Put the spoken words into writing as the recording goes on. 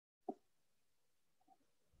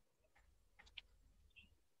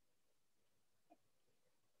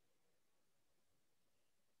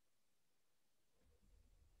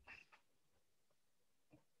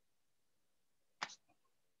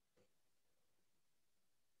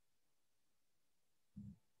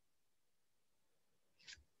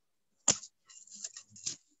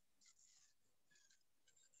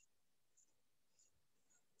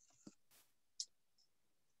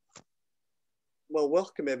Well,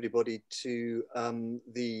 welcome everybody to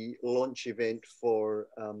the launch event for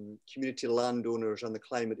Community Landowners and the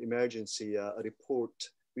Climate Emergency, a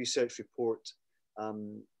research report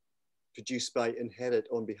produced by Inherit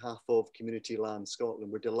on behalf of Community Land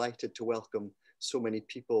Scotland. We're delighted to welcome so many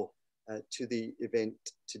people to the event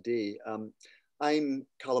today. I'm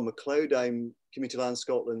Callum MacLeod, I'm Community Land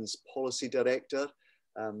Scotland's Policy Director.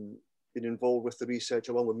 Been involved with the research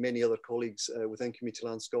along with many other colleagues within Community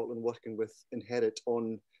Land Scotland working with Inherit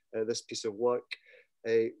on this piece of work.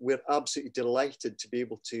 We're absolutely delighted to be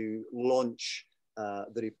able to launch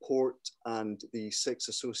the report and the 6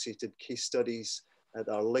 associated case studies that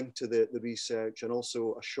are linked to the research, and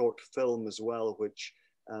also a short film as well, which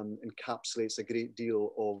encapsulates a great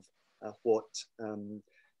deal of what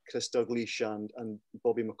Chris Dalglish and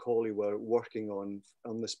Bobby Macaulay were working on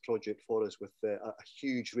this project for us, with a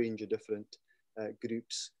huge range of different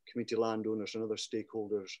groups, community landowners and other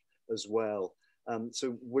stakeholders as well.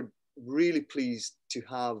 So we're really pleased to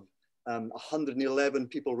have 111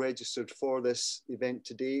 people registered for this event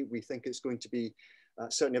today. We think it's going to be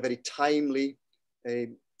certainly a very timely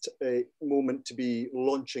moment to be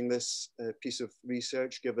launching this piece of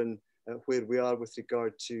research, given where we are with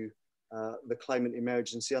regard to the climate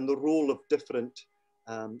emergency and the role of different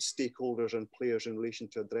stakeholders and players in relation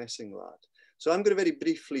to addressing that. So I'm going to very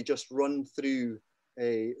briefly just run through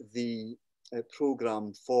the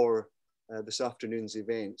programme for this afternoon's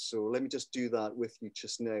event. So let me just do that with you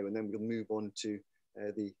just now, and then we'll move on to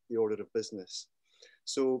the order of business.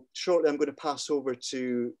 So shortly I'm going to pass over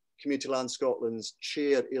to Community Land Scotland's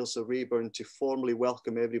Chair, Ailsa Raeburn, to formally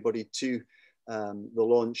welcome everybody to the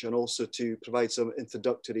launch, and also to provide some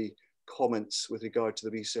introductory comments with regard to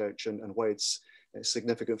the research and why it's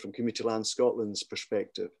significant from Community Land Scotland's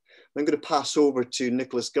perspective. I'm going to pass over to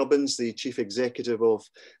Nicholas Gubbins, the Chief Executive of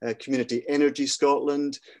Community Energy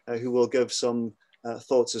Scotland, who will give some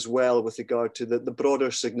thoughts as well with regard to the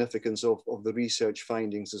broader significance of the research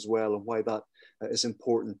findings as well, and why that is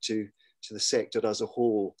important to the sector as a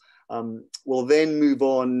whole. We'll then move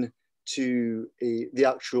on to the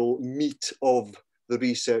actual meat of the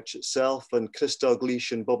research itself, and Chris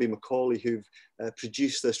Dalglish and Bobby Macaulay, who've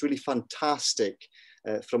produced this really fantastic,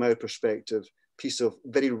 from our perspective, piece of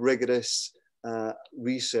very rigorous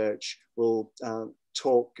research, will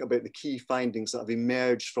talk about the key findings that have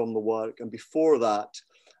emerged from the work. And before that,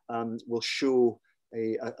 we'll show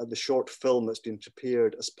the short film that's been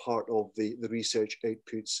prepared as part of the research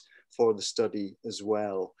outputs for the study as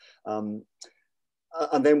well.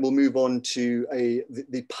 And then we'll move on to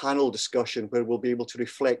the panel discussion, where we'll be able to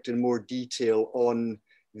reflect in more detail on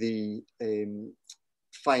the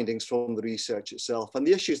findings from the research itself and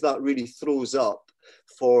the issues that really throws up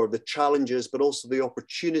for the challenges, but also the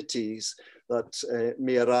opportunities that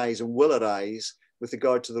may arise and will arise with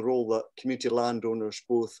regard to the role that community landowners,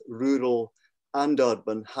 both rural and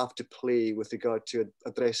urban, have to play with regard to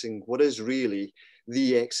addressing what is really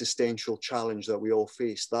the existential challenge that we all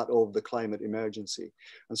face, that of the climate emergency.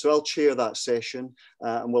 And so I'll chair that session,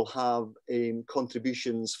 and we'll have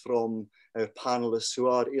contributions from our panellists, who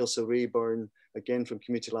are Ailsa Raeburn, again from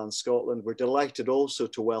Community Land Scotland. We're delighted also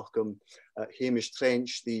to welcome Hamish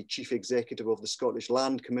Trench, the Chief Executive of the Scottish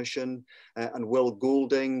Land Commission, and Will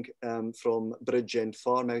Golding from Bridgend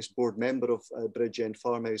Farmhouse, board member of Bridgend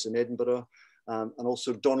Farmhouse in Edinburgh. And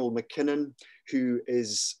also Donald Mackinnon, who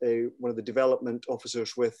is one of the development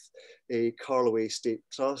officers with Carloway Estate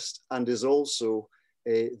Trust, and is also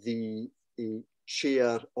the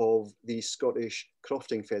chair of the Scottish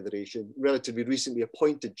Crofting Federation, relatively recently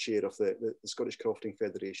appointed chair of the Scottish Crofting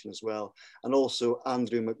Federation as well. And also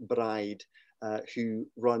Andrew McBride, who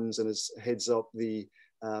runs and heads up the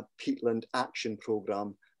Peatland ACTION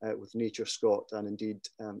programme with NatureScot, and indeed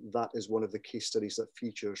that is one of the case studies that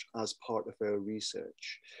features as part of our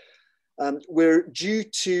research. We're due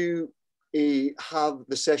to have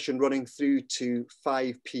the session running through to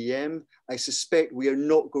 5 p.m. I suspect we are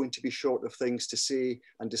not going to be short of things to say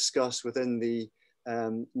and discuss within the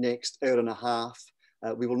next hour and a half.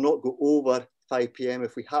 We will not go over 5 p.m.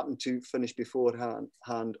 If we happen to finish beforehand,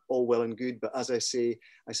 all well and good. But as I say,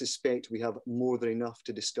 I suspect we have more than enough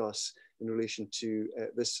to discuss in relation to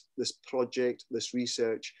this project, this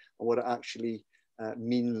research, and what it actually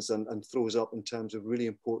means and throws up in terms of really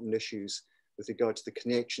important issues with regard to the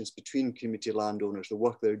connections between community landowners, the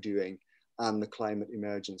work they're doing, and the climate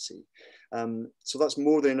emergency. So that's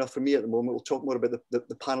more than enough for me at the moment. We'll talk more about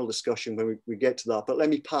the panel discussion when we get to that. But let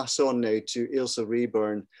me pass on now to Ailsa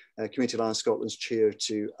Raeburn, Community Land Scotland's chair,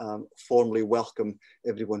 to formally welcome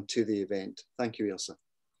everyone to the event. Thank you, Ailsa.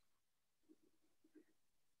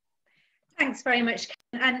 Thanks very much.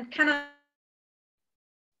 And can I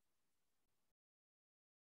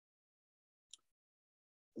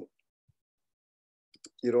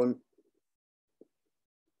You're on.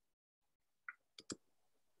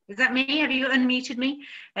 Is that me? Have you unmuted me?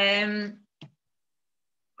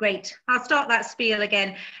 Great. I'll start that spiel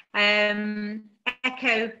again.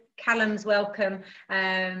 Echo Callum's welcome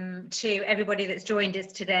to everybody that's joined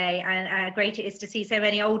us today, and great it is to see so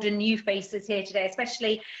many old and new faces here today,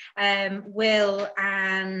 especially Will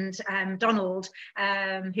and Donald,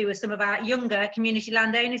 who are some of our younger community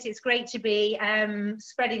landowners. It's great to be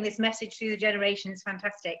spreading this message through the generations.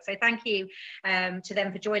 Fantastic. So thank you to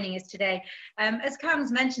them for joining us today. As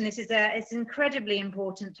Callum's mentioned, this is it's an incredibly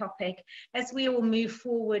important topic as we all move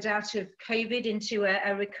forward out of COVID into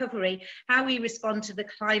a recovery. How we respond to the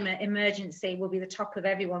climate emergency will be the top of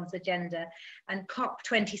everyone's agenda, and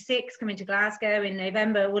COP26 coming to Glasgow in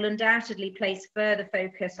November will undoubtedly place further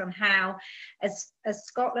focus on how as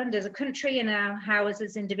Scotland as a country and how as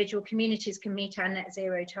individual communities can meet our net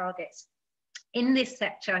zero targets. In this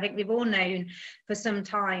sector, I think we've all known for some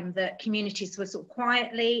time that communities were sort of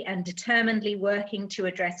quietly and determinedly working to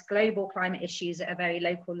address global climate issues at a very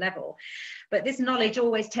local level. But this knowledge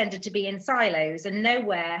always tended to be in silos, and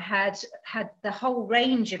nowhere had the whole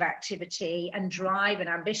range of activity and drive and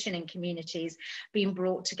ambition in communities been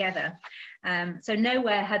brought together. So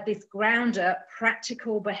nowhere had this ground up,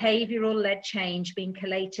 practical, behavioural-led change been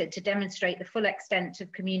collated to demonstrate the full extent of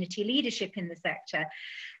community leadership in the sector.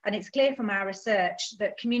 And it's clear from our research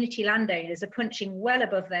that community landowners are punching well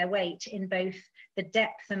above their weight in both the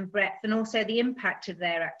depth and breadth and also the impact of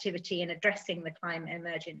their activity in addressing the climate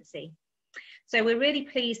emergency. So we're really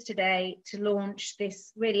pleased today to launch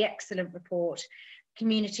this really excellent report,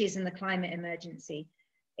 Communities and the Climate Emergency.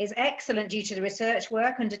 It's excellent due to the research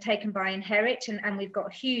work undertaken by Inherit, and we've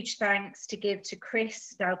got huge thanks to give to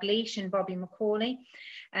Chris Dalglish and Bobby Macaulay.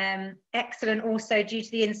 Excellent also due to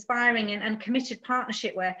the inspiring and committed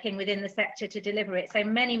partnership working within the sector to deliver it. So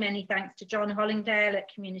many thanks to John Hollingdale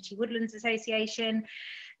at Community Woodlands Association,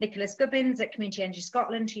 Nicholas Gubbins at Community Energy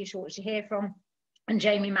Scotland, who you're sure to hear from, and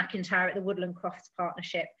Jamie McIntyre at the Woodland Crofts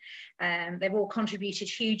Partnership. They've all contributed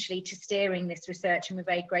hugely to steering this research, and we're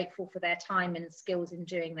very grateful for their time and skills in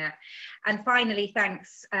doing that. And finally,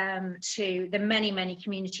 thanks to the many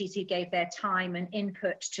communities who gave their time and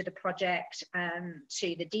input to the project,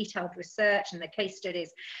 to the detailed research and the case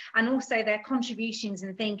studies, and also their contributions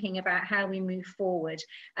in thinking about how we move forward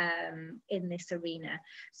in this arena.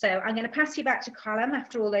 So I'm going to pass you back to Callum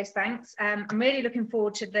after all those thanks. I'm really looking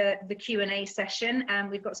forward to the Q&A session.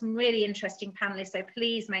 We've got some really interesting panelists, so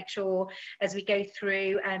please make sure as we go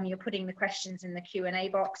through you're putting the questions in the Q&A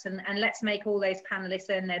box, and let's make all those panelists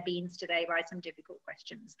earn their beans today by some difficult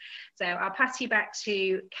questions. So I'll pass you back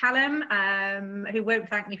to Callum, who won't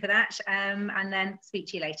thank me for that, and then speak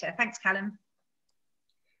to you later. Thanks, Callum.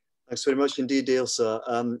 Thanks very much indeed,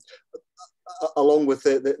 Ailsa. Along with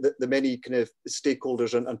the many kind of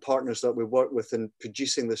stakeholders and partners that we work with in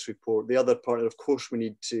producing this report, the other partner, of course, we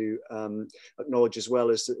need to acknowledge as well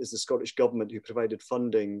is the Scottish Government, who provided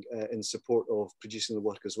funding in support of producing the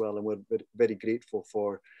work as well, and we're very grateful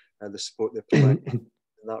for the support they provide in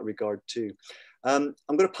that regard too. I'm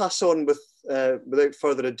going to pass on without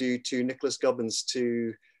further ado to Nicholas Gubbins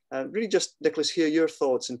to really just, Nicholas, hear your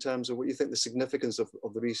thoughts in terms of what you think the significance of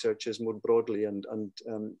the research is more broadly, and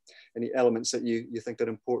any elements that you think are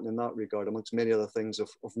important in that regard, amongst many other things of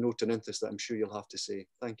note and interest that I'm sure you'll have to say.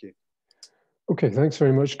 Thank you. Okay, thanks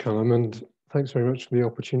very much, Callum, and thanks very much for the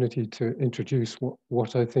opportunity to introduce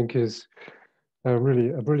what I think is really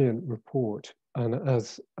a brilliant report, and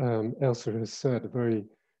as Ailsa has said, a very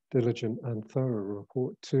diligent and thorough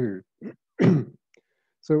report too.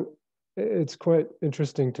 So it's quite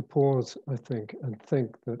interesting to pause, I think, and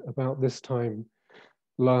think that about this time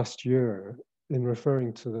last year, in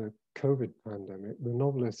referring to the COVID pandemic, the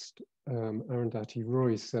novelist Arundhati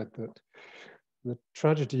Roy said that the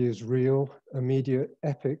tragedy is real, immediate,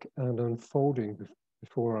 epic, and unfolding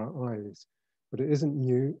before our eyes. But it isn't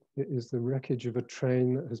new. It is the wreckage of a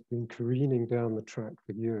train that has been careening down the track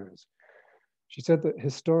for years. She said that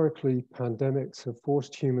historically, pandemics have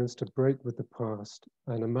forced humans to break with the past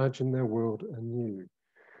and imagine their world anew.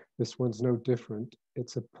 This one's no different.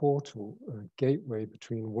 It's a portal, a gateway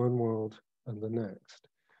between one world and the next.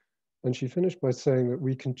 And she finished by saying that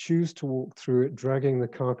we can choose to walk through it, dragging the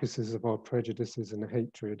carcasses of our prejudices and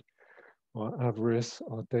hatred, our avarice,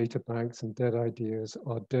 our data banks and dead ideas,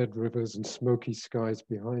 our dead rivers and smoky skies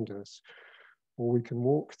behind us. Or we can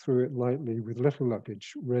walk through it lightly with little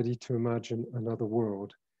luggage, ready to imagine another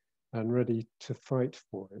world and ready to fight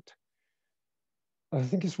for it. I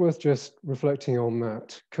think it's worth just reflecting on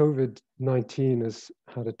that. COVID-19 has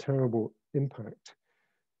had a terrible impact,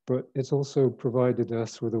 but it's also provided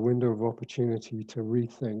us with a window of opportunity to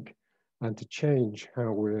rethink and to change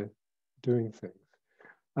how we're doing things.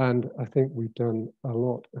 And I think we've done a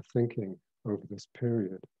lot of thinking over this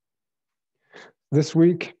period. This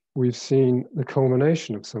week, we've seen the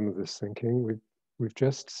culmination of some of this thinking. We've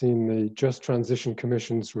just seen the Just Transition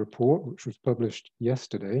Commission's report, which was published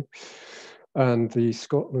yesterday, and the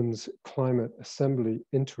Scotland's Climate Assembly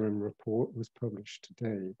interim report was published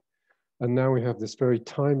today. And now we have this very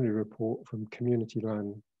timely report from Community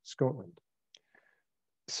Land Scotland.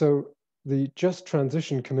 So the Just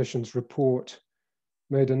Transition Commission's report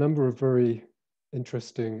made a number of very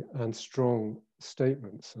interesting and strong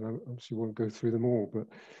statements, and I obviously won't go through them all, but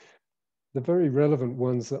the very relevant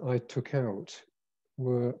ones that I took out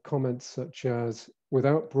were comments such as,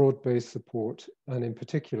 without broad-based support, and in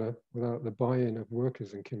particular, without the buy-in of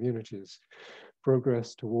workers and communities,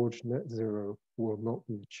 progress towards net zero will not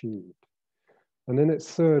be achieved. And in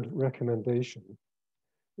its third recommendation,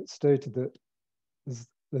 it stated that there's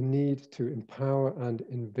the need to empower and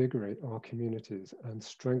invigorate our communities and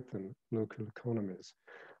strengthen local economies.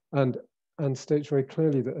 And states very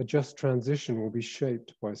clearly that a just transition will be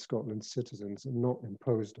shaped by Scotland's citizens and not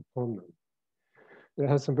imposed upon them. It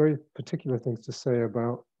has some very particular things to say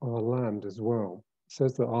about our land as well. It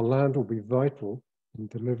says that our land will be vital in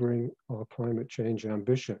delivering our climate change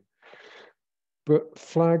ambition, but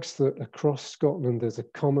flags that across Scotland there's a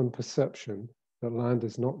common perception that land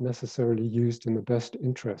is not necessarily used in the best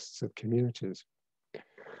interests of communities.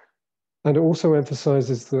 And it also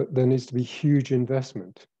emphasizes that there needs to be huge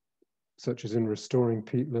investment, such as in restoring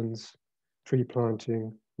peatlands, tree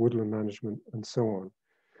planting, woodland management, and so on.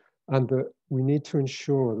 And that we need to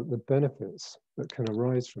ensure that the benefits that can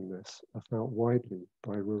arise from this are felt widely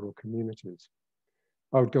by rural communities.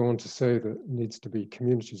 I would go on to say that it needs to be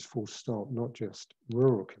communities full stop, not just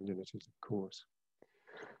rural communities, of course.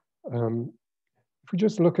 If we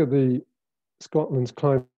just look at the Scotland's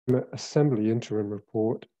Climate Assembly interim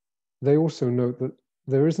report, they also note that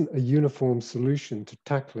there isn't a uniform solution to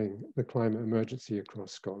tackling the climate emergency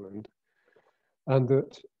across Scotland, and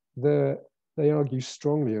that they argue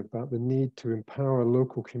strongly about the need to empower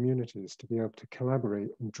local communities to be able to collaborate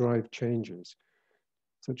and drive changes,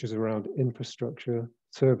 such as around infrastructure,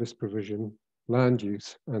 service provision, land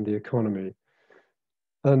use, and the economy.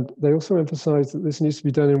 And they also emphasize that this needs to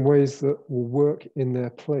be done in ways that will work in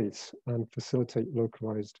their place and facilitate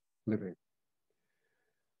localized living.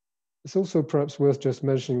 It's also perhaps worth just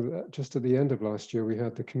mentioning that just at the end of last year, we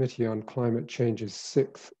had the Committee on Climate Change's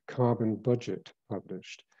 6th carbon budget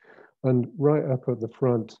published. And right up at the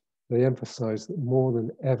front, they emphasize that more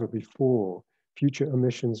than ever before, future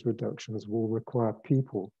emissions reductions will require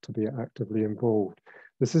people to be actively involved.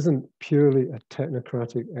 This isn't purely a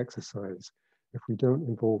technocratic exercise. If we don't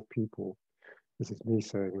involve people, this is me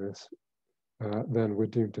saying this, then we're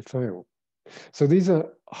doomed to fail. So these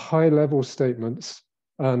are high-level statements,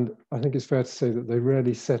 and I think it's fair to say that they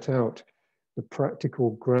rarely set out the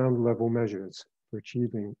practical ground-level measures for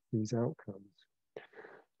achieving these outcomes.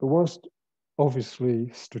 But whilst obviously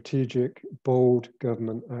strategic, bold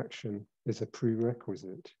government action is a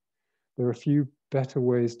prerequisite, there are a few better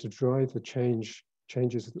ways to drive the changes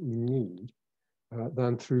that we need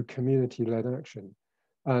than through community-led action.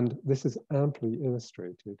 And this is amply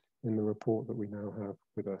illustrated in the report that we now have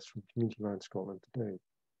with us from Community Land Scotland today.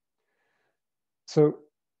 So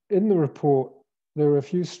in the report, there are a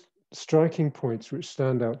few striking points which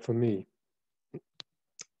stand out for me.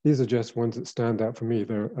 These are just ones that stand out for me.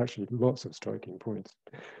 There are actually lots of striking points.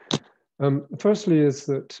 Firstly is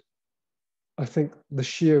that I think the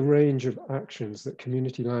sheer range of actions that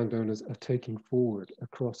community landowners are taking forward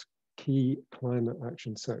across key climate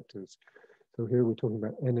action sectors. So here we're talking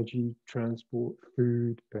about energy, transport,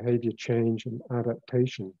 food, behavior change, and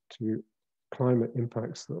adaptation to climate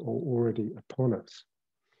impacts that are already upon us.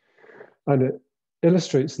 And it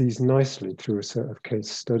illustrates these nicely through a set of case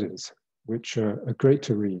studies, which are great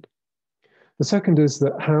to read. The second is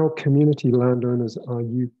that how community landowners are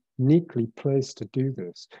uniquely placed to do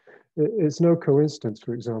this. It's no coincidence,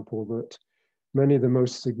 for example, that many of the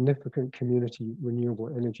most significant community renewable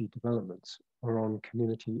energy developments are on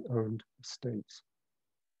community-owned estates.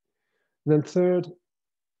 And then third,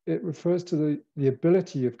 it refers to the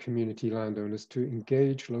ability of community landowners to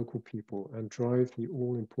engage local people and drive the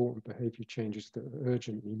all-important behavior changes that are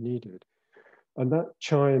urgently needed. And that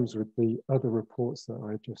chimes with the other reports that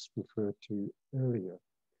I just referred to earlier.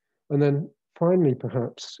 And then finally,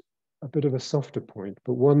 perhaps a bit of a softer point,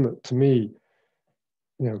 but one that to me,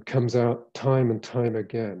 comes out time and time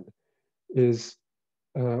again, is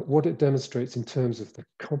what it demonstrates in terms of the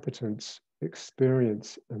competence,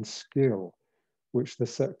 experience, and skill which the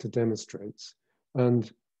sector demonstrates.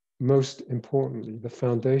 And most importantly, the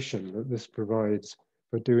foundation that this provides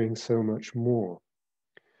for doing so much more.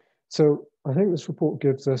 So I think this report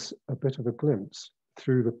gives us a bit of a glimpse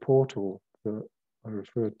through the portal that I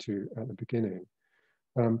referred to at the beginning.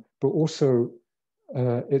 But also,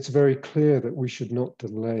 it's very clear that we should not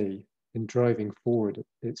delay in driving forward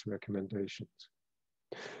its recommendations.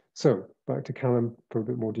 So back to Callum for a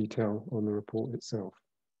bit more detail on the report itself.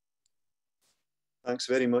 Thanks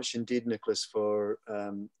very much indeed, Nicholas, for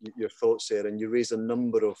your thoughts there. And you raised a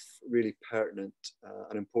number of really pertinent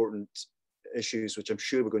and important issues, which I'm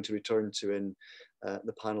sure we're going to return to in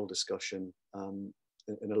the panel discussion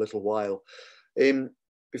in a little while.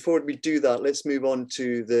 Before we do that, let's move on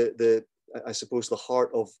to I suppose, the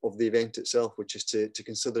heart of the event itself, which is to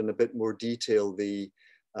consider in a bit more detail the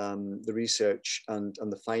research and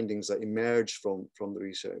the findings that emerged from the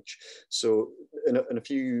research. So in a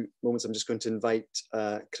few moments, I'm just going to invite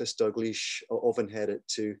Chris Dalglish of Inherit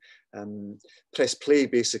to press play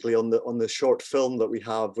basically on the short film that we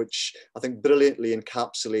have, which I think brilliantly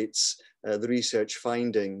encapsulates the research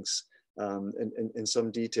findings in some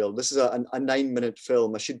detail. This is a 9-minute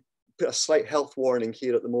film. I should put a slight health warning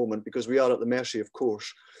here at the moment because we are at the mercy, of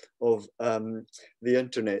course, of the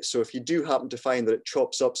internet. So if you do happen to find that it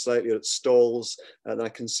chops up slightly or it stalls, then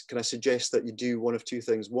can I suggest that you do one of two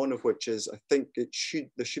things. One of which is, I think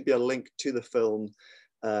there should be a link to the film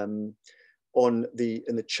in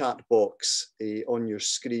the chat box on your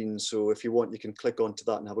screen. So if you want, you can click onto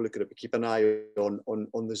that and have a look at it, but keep an eye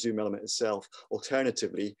on the Zoom element itself.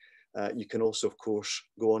 Alternatively, you can also, of course,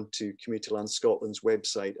 go on to Community Land Scotland's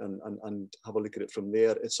website and have a look at it from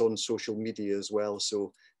there. It's on social media as well,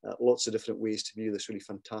 so lots of different ways to view this really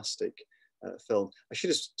fantastic film. I should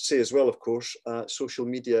just say as well, of course, social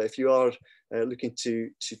media, if you are looking to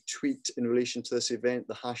tweet in relation to this event,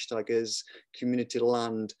 the hashtag is Community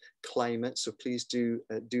Land Climate, so please do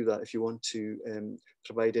that if you want to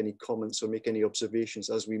provide any comments or make any observations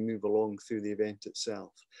as we move along through the event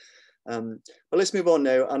itself. But let's move on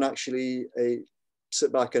now and actually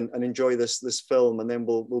sit back and enjoy this film, and then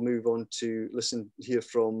we'll move on to hear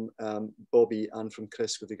from Bobby and from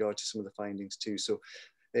Chris with regard to some of the findings too. So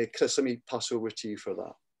Chris, let me pass over to you for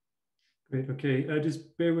that. Great, okay.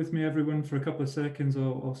 Just bear with me everyone for a couple of seconds.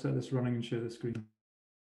 I'll set this running and share the screen.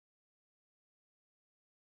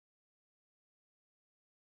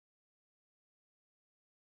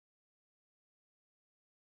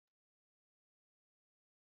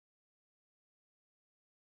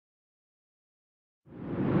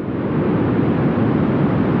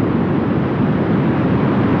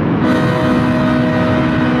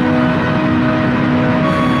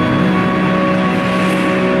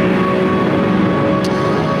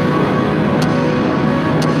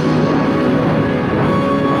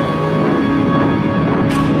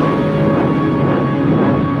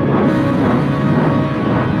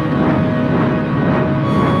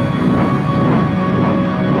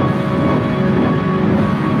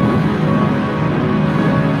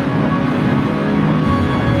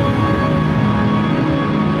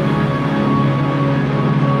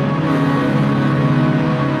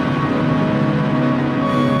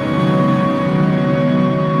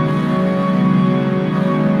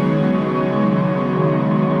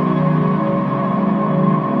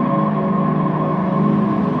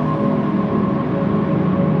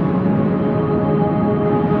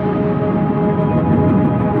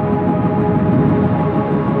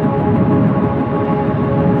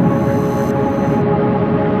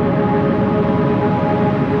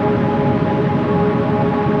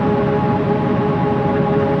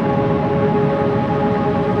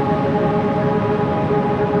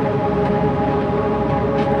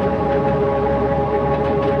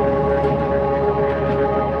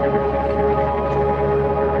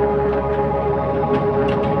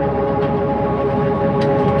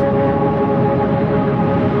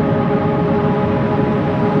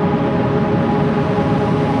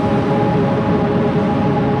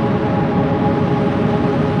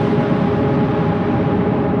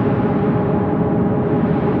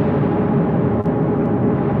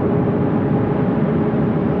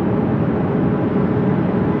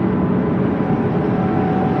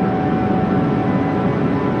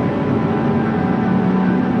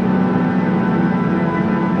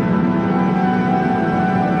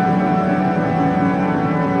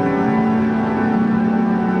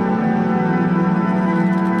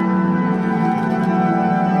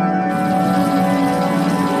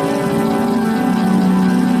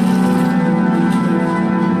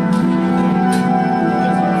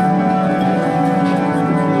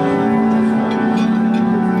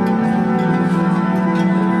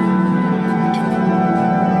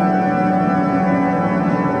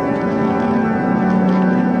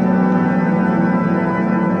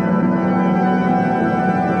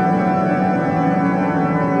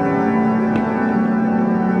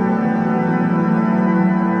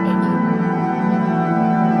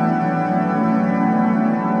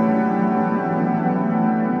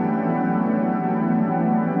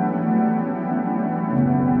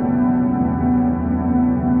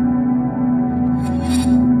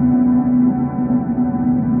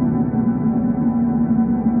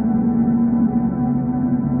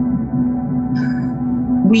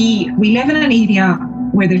 we live in an area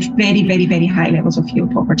where there's very, very, very high levels of fuel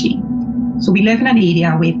poverty. So we live in an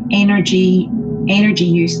area where energy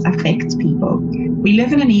use affects people. We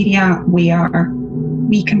live in an area where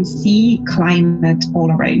we can see climate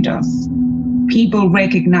all around us. People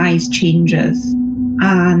recognise changes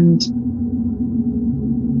and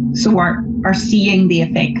so are seeing the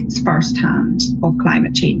effects firsthand of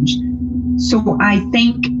climate change. So I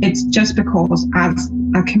think it's just because as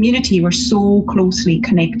a community, we're so closely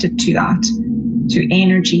connected to that, to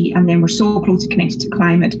energy, and then we're so closely connected to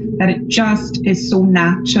climate, that it just is so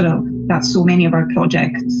natural that so many of our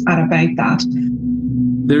projects are about that.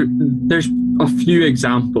 There's a few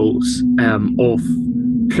examples of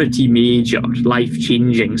pretty major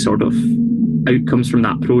life-changing sort of outcomes from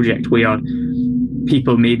that project where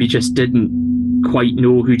people maybe just didn't quite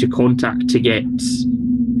know who to contact to get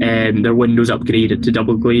their windows upgraded to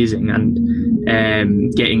double glazing, and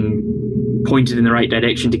getting pointed in the right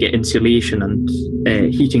direction to get insulation and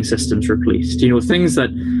heating systems replaced. You know, things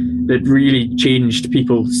that really changed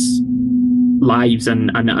people's lives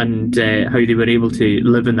and how they were able to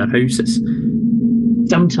live in their houses.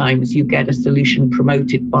 Sometimes you get a solution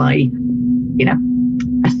promoted by, you know,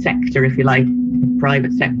 a sector, if you like, a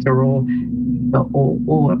private sector or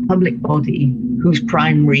a public body whose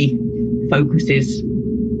primary focus is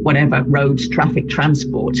whatever, roads, traffic,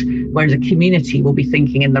 transport, whereas a community will be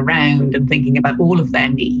thinking in the round and thinking about all of their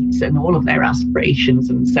needs and all of their aspirations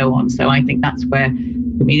and so on. So I think that's where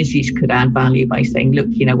communities could add value by saying, look,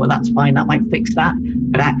 you know, well, that's fine, that might fix that,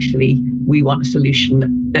 but actually we want a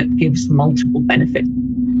solution that gives multiple benefits.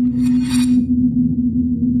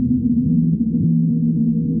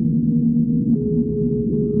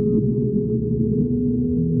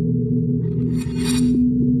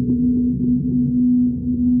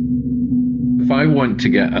 If I want to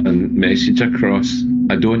get a message across,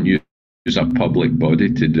 I don't use a public body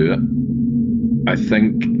to do it. I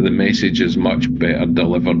think the message is much better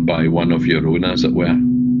delivered by one of your own, as it were.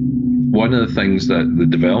 One of the things that the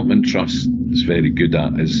Development Trust is very good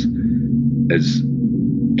at is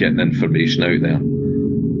getting information out there.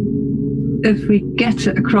 If we get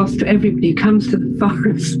it across to everybody who comes to the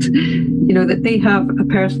forest, you know, that they have a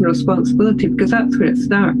personal responsibility, because that's where it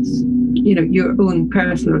starts. You know, your own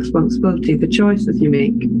personal responsibility, the choices you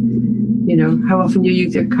make. You know, how often you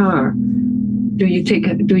use your car. Do you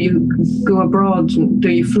go abroad? Do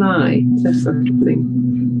you fly? This sort of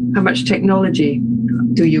thing. How much technology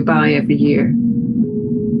do you buy every year?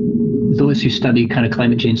 Those who study kind of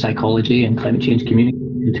climate change psychology and climate change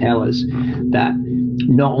communication tell us that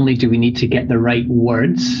not only do we need to get the right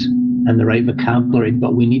words and the right vocabulary,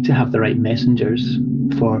 but we need to have the right messengers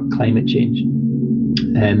for climate change.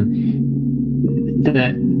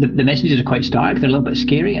 The messages are quite stark, they're a little bit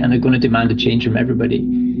scary, and they're going to demand a change from everybody.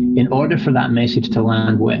 In order for that message to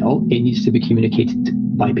land well, it needs to be communicated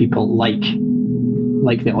by people like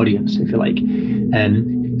the audience, if you like.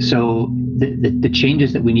 So the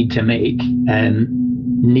changes that we need to make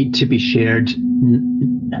need to be shared,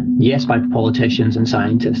 yes, by politicians and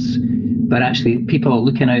scientists, but actually people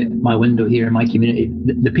looking out my window here in my community,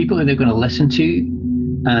 the people that they're going to listen to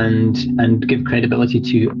and give credibility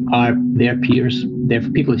to are their peers. They're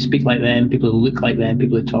people who speak like them, people who look like them,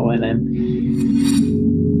 people who talk like them.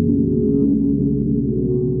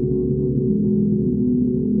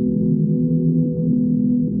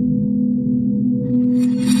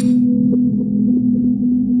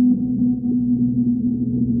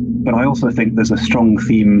 But I also think there's a strong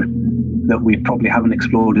theme that we probably haven't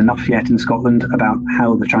explored enough yet in Scotland about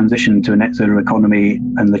how the transition to a net zero economy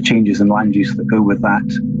and the changes in land use that go with that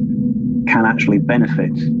can actually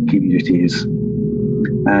benefit communities.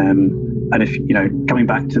 And if, you know, coming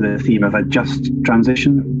back to the theme of a just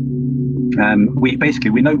transition, we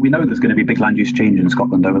know there's going to be big land use change in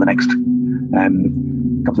Scotland over the next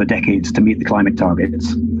couple of decades to meet the climate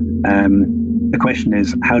targets. The question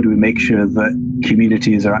is, how do we make sure that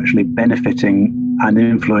communities are actually benefiting and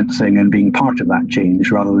influencing and being part of that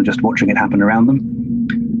change rather than just watching it happen around them?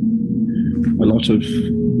 A lot of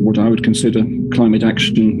what I would consider climate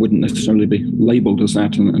action wouldn't necessarily be labelled as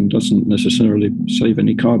that and doesn't necessarily save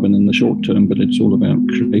any carbon in the short term, but it's all about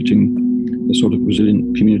creating the sort of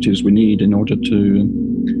resilient communities we need in order to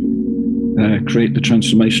create the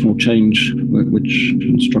transformational change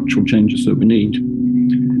and structural changes that we need.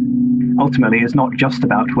 Ultimately, it's not just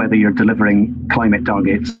about whether you're delivering climate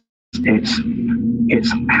targets. It's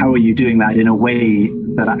how are you doing that in a way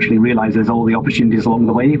that actually realizes all the opportunities along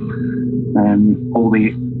the way.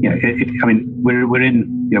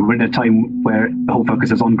 We're in a time where the whole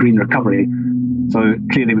focus is on green recovery. So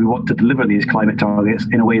clearly we want to deliver these climate targets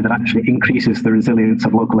in a way that actually increases the resilience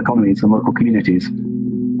of local economies and local communities.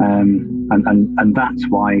 And that's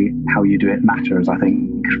why how you do it matters, I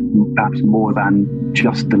think, perhaps more than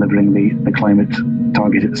just delivering the climate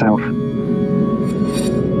target itself.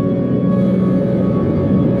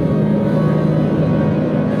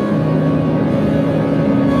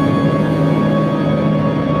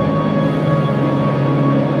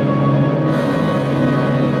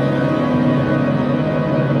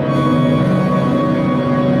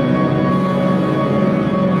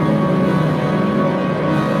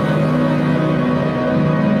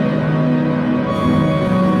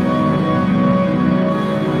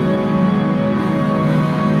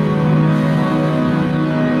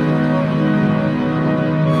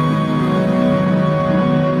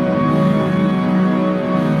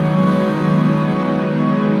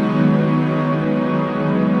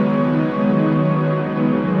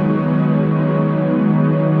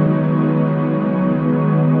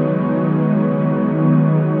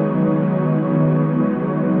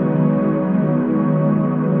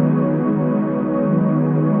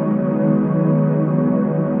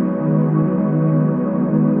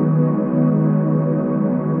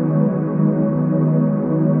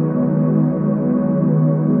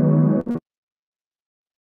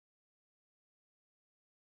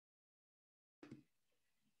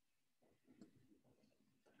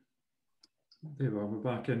 There we are, we're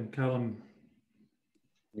back in. Callum.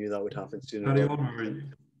 Knew that would happen sooner. Carry on,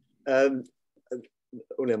 or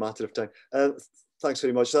only a matter of time. Thanks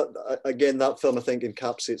very much. Again, that film, I think,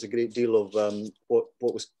 encapsulates a great deal of what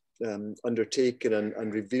was undertaken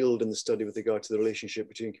and revealed in the study with regard to the relationship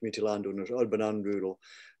between community landowners, urban and rural,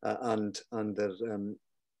 and their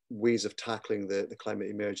ways of tackling the climate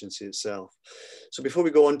emergency itself. So before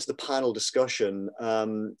we go on to the panel discussion,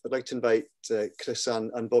 I'd like to invite Chris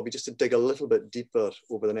and Bobby just to dig a little bit deeper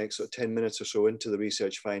over the next sort of 10 minutes or so into the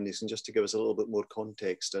research findings, and just to give us a little bit more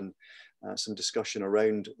context and some discussion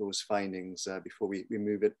around those findings before we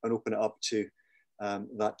move it and open it up to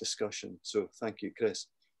that discussion. So thank you, Chris.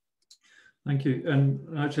 Thank you.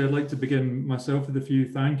 And actually, I'd like to begin myself with a few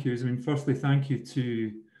thank yous. I mean, firstly, thank you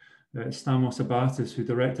to Stamos Abatis, who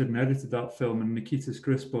directed and edited that film, and Nikitas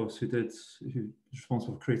Grispos, who was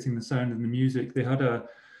responsible for creating the sound and the music. They had a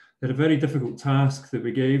very difficult task that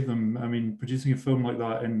we gave them. I mean, producing a film like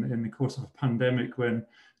that in the course of a pandemic, when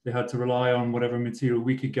they had to rely on whatever material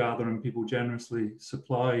we could gather and people generously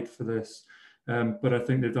supplied for this. But I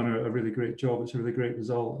think they've done a really great job. It's a really great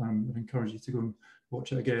result. I'd encourage you to go and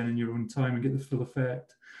watch it again in your own time and get the full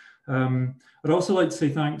effect. I'd also like to say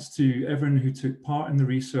thanks to everyone who took part in the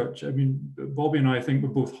research. I mean, Bobby and I think we're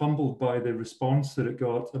both humbled by the response that it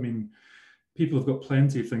got. I mean, people have got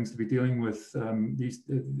plenty of things to be dealing with in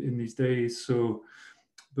these days. So,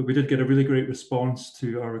 but we did get a really great response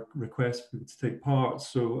to our request for people to take part.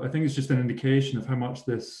 So I think it's just an indication of how much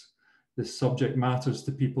this subject matters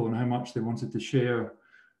to people and how much they wanted to share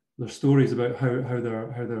their stories about how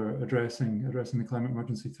they're addressing the climate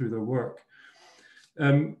emergency through their work.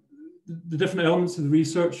 The different elements of the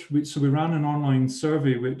research, so we ran an online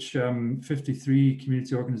survey which 53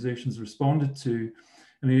 community organisations responded to,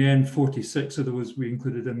 and in the end 46 of those we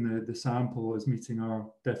included in the sample as meeting our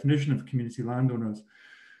definition of community landowners,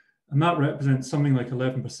 and that represents something like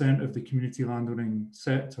 11% of the community landowning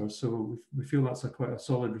sector. So we feel that's quite a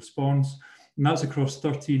solid response, and that's across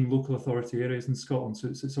 13 local authority areas in Scotland. So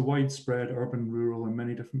it's a widespread urban, rural, and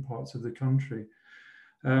many different parts of the country.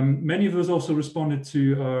 Many of those also responded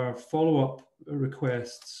to our follow-up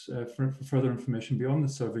requests for further information beyond the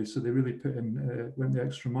survey, so they really went the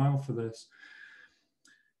extra mile for this.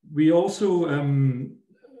 We also,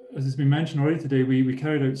 as has been mentioned already today, we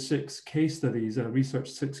carried out 6 case studies,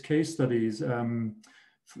 researched 6 case studies,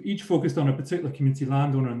 each focused on a particular community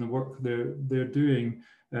landowner and the work they're doing.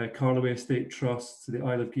 Carloway Estate Trust, the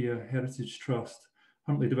Isle of Gia Heritage Trust,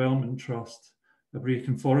 Huntley Development Trust,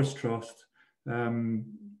 Brecon Forest Trust,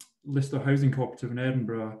 Lister Housing Cooperative in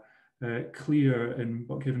Edinburgh, Clear in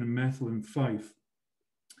Buckhaven and Methil in Fife.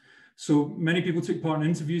 So many people took part in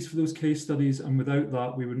interviews for those case studies, and without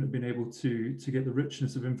that we wouldn't have been able to get the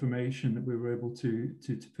richness of information that we were able to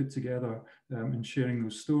put together in sharing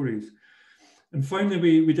those stories. And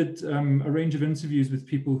finally, we did a range of interviews with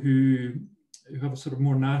people who have a sort of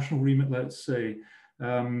more national remit, let's say.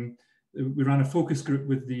 We ran a focus group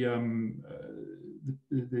with the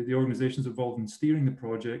organisations involved in steering the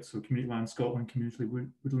project, so Community Land Scotland, Community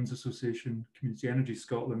Woodlands Association, Community Energy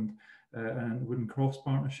Scotland, and Wood and Crofts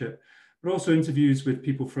Partnership, but also interviews with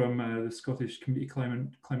people from the Scottish Community Climate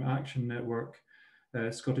Action Network,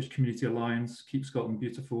 Scottish Community Alliance, Keep Scotland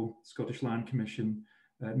Beautiful, Scottish Land Commission,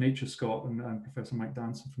 NatureScot, and Professor Mike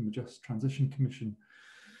Danson from the Just Transition Commission.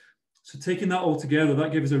 So taking that all together,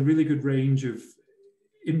 that gave us a really good range of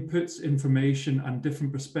inputs, information, and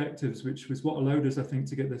different perspectives, which was what allowed us, I think,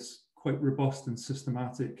 to get this quite robust and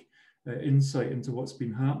systematic insight into what's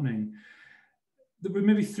been happening. There were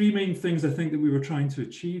maybe three main things I think that we were trying to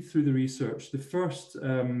achieve through the research. The first,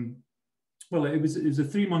 well, it was a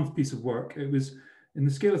 3-month piece of work. It was, in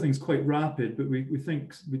the scale of things, quite rapid, but we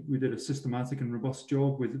think we did a systematic and robust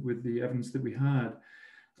job with the evidence that we had.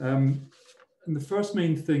 And the first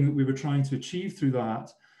main thing that we were trying to achieve through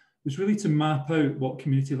that was really to map out what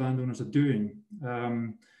community landowners are doing.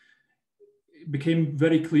 It became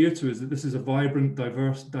very clear to us that this is a vibrant,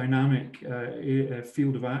 diverse, dynamic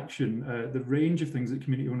field of action. The range of things that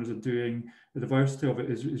community owners are doing, the diversity of it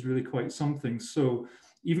is really quite something. So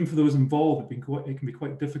even for those involved, it can be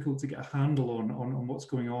quite difficult to get a handle on what's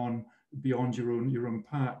going on beyond your own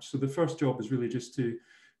patch. So the first job is really just to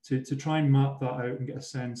try and map that out and get a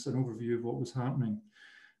sense, an overview of what was happening.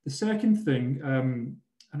 The second thing,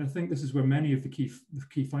 and I think this is where many of the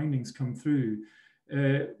key findings come through,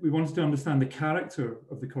 we wanted to understand the character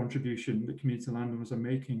of the contribution that community landowners are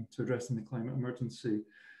making to addressing the climate emergency.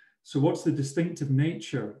 So what's the distinctive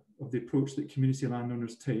nature of the approach that community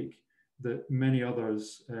landowners take that many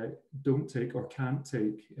others don't take or can't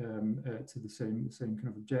take to the same kind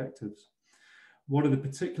of objectives? What are the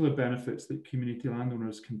particular benefits that community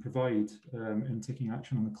landowners can provide in taking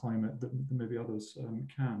action on the climate that maybe others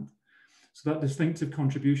can't? So that distinctive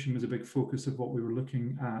contribution was a big focus of what we were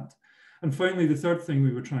looking at. And finally, the third thing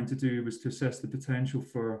we were trying to do was to assess the potential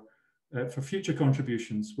for future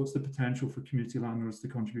contributions. What's the potential for community landowners to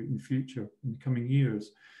contribute in the future, in the coming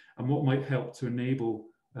years, and what might help to enable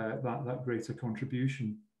that greater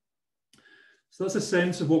contribution? So that's a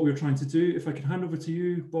sense of what we were trying to do. If I could hand over to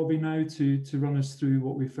you, Bobby, now to run us through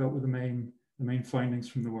what we felt were the main findings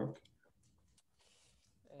from the work.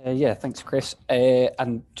 Yeah, thanks, Chris.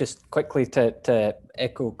 And just quickly to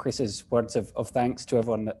echo Chris's words of thanks to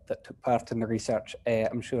everyone that took part in the research.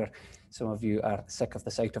 I'm sure some of you are sick of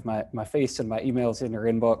the sight of my face and my emails in your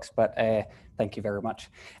inbox, but thank you very much.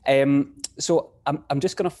 So I'm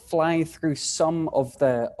just going to fly through some of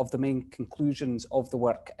the main conclusions of the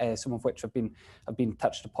work, some of which have been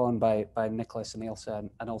touched upon by Nicholas and Ailsa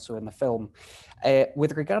and also in the film.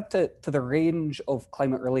 With regard to the range of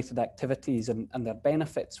climate-related activities and their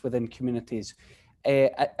benefits within communities,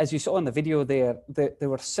 as you saw in the video there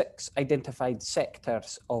were 6 identified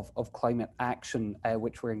sectors of climate action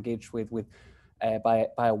which were engaged with by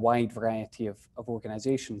a wide variety of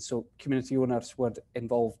organisations. So community owners were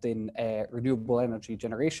involved in renewable energy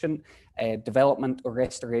generation, development or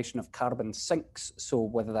restoration of carbon sinks, so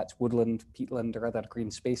whether that's woodland, peatland or other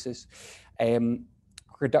green spaces,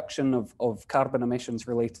 reduction of carbon emissions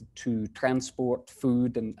related to transport,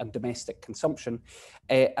 food and domestic consumption,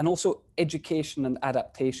 and also education and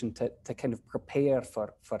adaptation to kind of prepare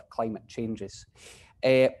for climate changes.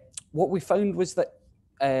 What we found was that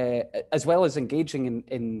as well as engaging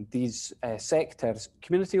in these sectors,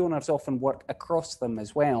 community owners often work across them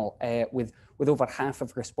as well, with over half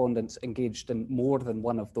of respondents engaged in more than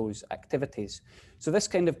one of those activities. So this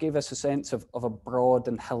kind of gave us a sense of a broad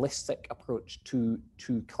and holistic approach to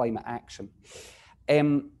climate action.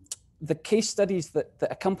 The case studies that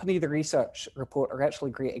accompany the research report are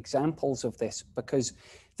actually great examples of this, because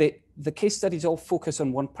the case studies all focus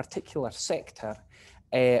on one particular sector,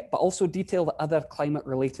 but also detail the other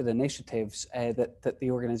climate-related initiatives that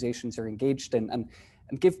the organisations are engaged in, and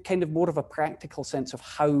give kind of more of a practical sense of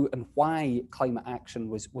how and why climate action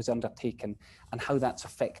was undertaken and how that's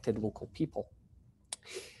affected local people.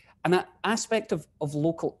 And that aspect of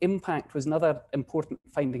local impact was another important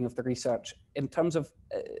finding of the research in terms of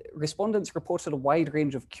respondents reported a wide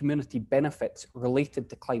range of community benefits related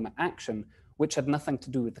to climate action, which had nothing to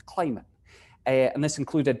do with the climate. And this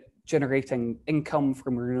included generating income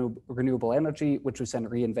from renewable energy, which was then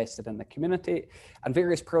reinvested in the community, and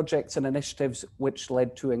various projects and initiatives which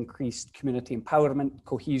led to increased community empowerment,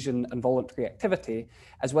 cohesion, and voluntary activity,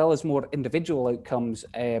 as well as more individual outcomes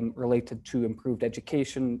related to improved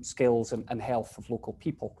education, skills, and health of local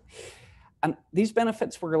people. And these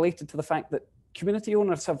benefits were related to the fact that community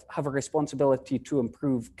owners have a responsibility to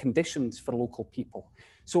improve conditions for local people.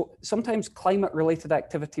 So sometimes climate-related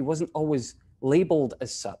activity wasn't always labelled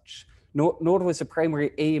as such, nor was the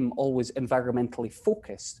primary aim always environmentally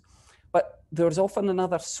focused, but there was often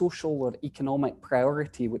another social or economic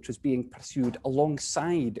priority which was being pursued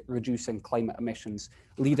alongside reducing climate emissions,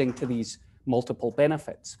 leading to these multiple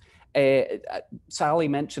benefits. Sally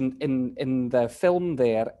mentioned in the film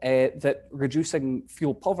there that reducing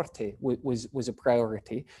fuel poverty was a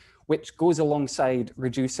priority, which goes alongside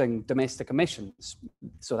reducing domestic emissions.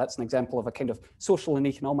 So that's an example of a kind of social and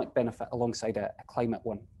economic benefit alongside a climate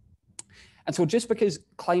one. And so just because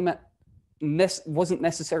climate wasn't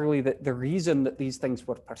necessarily the reason that these things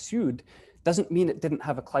were pursued, doesn't mean it didn't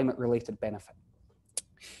have a climate-related benefit.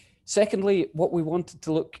 Secondly, what we wanted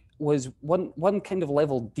to look was one kind of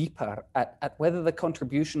level deeper at whether the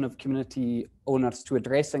contribution of community owners to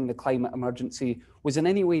addressing the climate emergency was in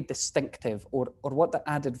any way distinctive, or what the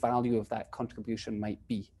added value of that contribution might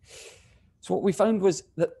be. So what we found was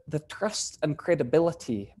that the trust and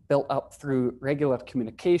credibility built up through regular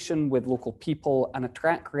communication with local people and a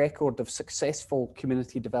track record of successful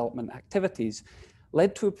community development activities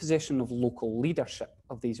led to a position of local leadership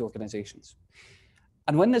of these organisations.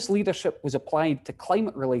 And when this leadership was applied to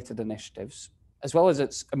climate-related initiatives, as well as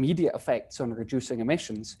its immediate effects on reducing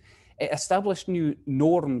emissions, it established new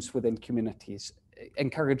norms within communities,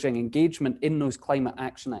 encouraging engagement in those climate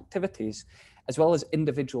action activities, as well as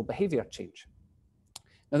individual behaviour change.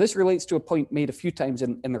 Now, this relates to a point made a few times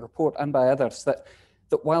in the report and by others, that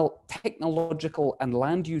while technological and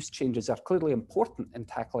land use changes are clearly important in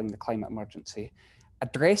tackling the climate emergency,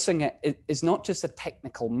 addressing it is not just a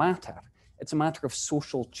technical matter, it's a matter of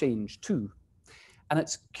social change too. And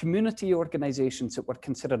it's community organisations that were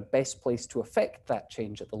considered best placed to affect that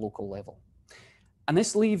change at the local level. And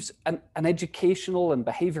this leaves an educational and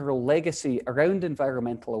behavioural legacy around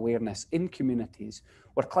environmental awareness in communities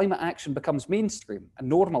where climate action becomes mainstream and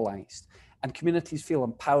normalised, and communities feel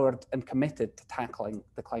empowered and committed to tackling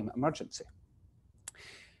the climate emergency.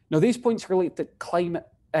 Now, these points relate to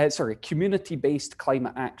community-based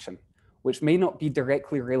climate action, which may not be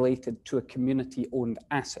directly related to a community-owned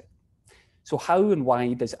asset. So how and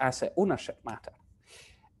why does asset ownership matter?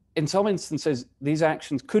 In some instances, these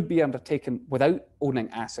actions could be undertaken without owning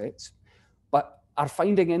assets, but our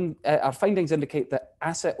findings indicate that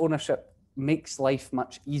asset ownership makes life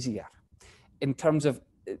much easier. In terms of,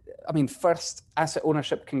 first, asset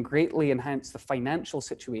ownership can greatly enhance the financial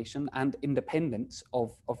situation and independence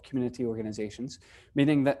of community organisations,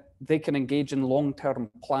 meaning that they can engage in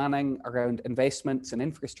long-term planning around investments in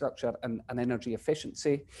infrastructure and energy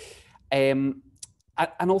efficiency, and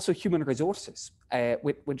also human resources,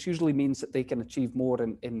 which usually means that they can achieve more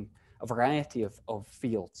in a variety of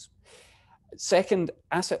fields. Second,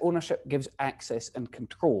 asset ownership gives access and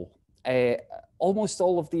control. Almost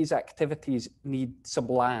all of these activities need some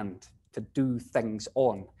land to do things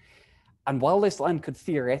on. And while this land could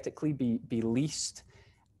theoretically be leased,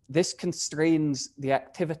 this constrains the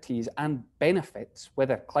activities and benefits,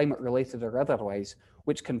 whether climate related or otherwise,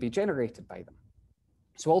 which can be generated by them.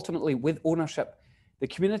 So ultimately, with ownership, the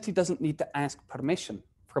community doesn't need to ask permission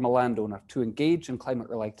from a landowner to engage in climate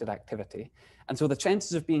related activity. And so the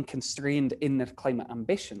chances of being constrained in their climate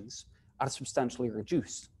ambitions are substantially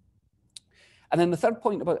reduced. And then the third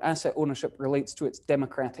point about asset ownership relates to its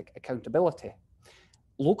democratic accountability.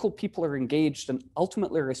 Local people are engaged and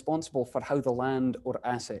ultimately responsible for how the land or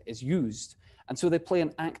asset is used, and so they play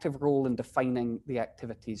an active role in defining the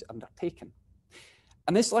activities undertaken.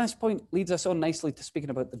 And this last point leads us on nicely to speaking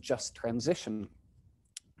about the just transition.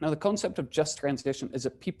 Now, the concept of just transition is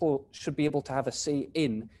that people should be able to have a say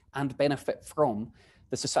in and benefit from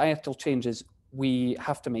the societal changes we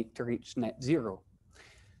have to make to reach net zero.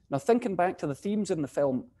 Now, thinking back to the themes in the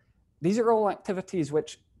film, these are all activities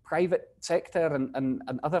which private sector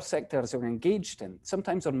and other sectors are engaged in,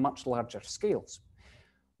 sometimes on much larger scales.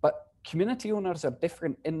 But community owners are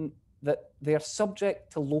different in that they are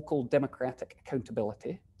subject to local democratic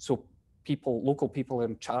accountability. So local people are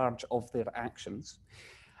in charge of their actions,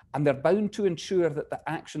 and they're bound to ensure that the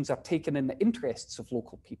actions are taken in the interests of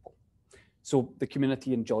local people. So the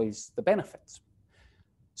community enjoys the benefits.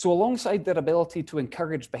 So alongside their ability to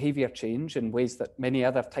encourage behaviour change in ways that many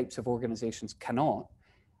other types of organisations cannot,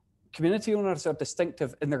 community owners are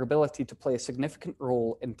distinctive in their ability to play a significant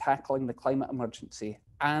role in tackling the climate emergency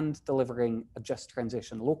and delivering a just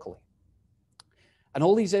transition locally. And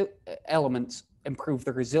all these elements improve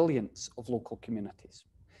the resilience of local communities.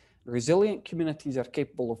 Resilient communities are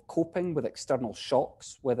capable of coping with external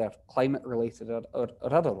shocks, whether climate related or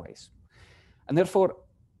otherwise. And therefore,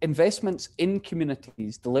 investments in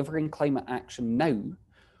communities delivering climate action now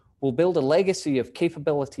will build a legacy of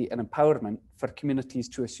capability and empowerment for communities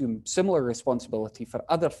to assume similar responsibility for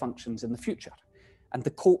other functions in the future and to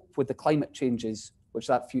cope with the climate changes which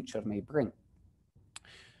that future may bring.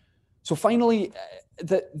 So finally,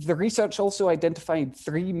 the research also identified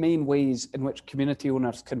three main ways in which community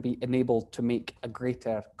owners can be enabled to make a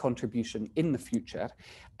greater contribution in the future.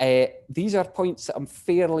 These are points that I'm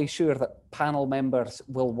fairly sure that panel members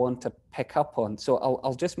will want to pick up on. So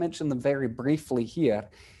I'll just mention them very briefly here.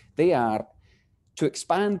 They are to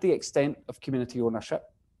expand the extent of community ownership,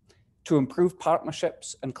 to improve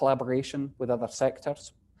partnerships and collaboration with other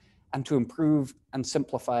sectors, and to improve and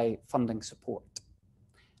simplify funding support.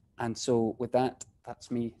 And so with that,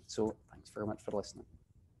 that's me. So thanks very much for listening.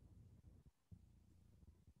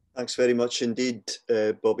 Thanks very much indeed,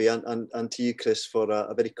 Bobby, and to you, Chris, for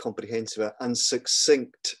a very comprehensive and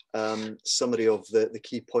succinct summary of the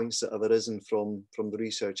key points that have arisen from the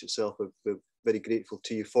research itself. We're very grateful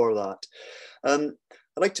to you for that. I'd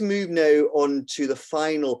like to move now on to the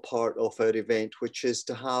final part of our event, which is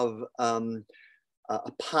to have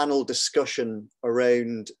a panel discussion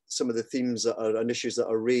around some of the themes that are, and issues that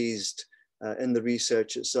are raised in the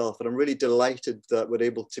research itself. And I'm really delighted that we're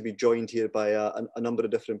able to be joined here by a number of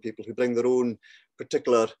different people who bring their own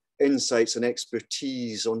particular insights and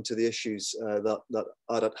expertise onto the issues that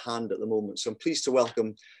are at hand at the moment. So I'm pleased to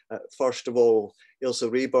welcome, first of all, Ailsa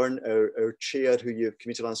Raeburn, our chair,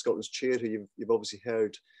 Community Land Scotland's chair, who you've obviously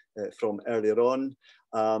heard from earlier on.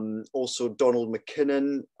 Also Donald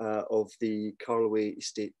Mackinnon of the Carloway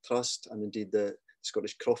Estate Trust, and indeed the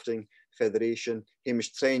Scottish Crofting Federation,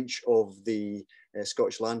 Hamish Trench of the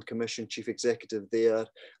Scottish Land Commission, Chief Executive there,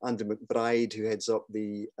 Andrew McBride, who heads up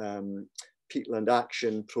the Peatland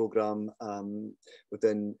ACTION programme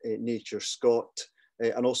within NatureScot,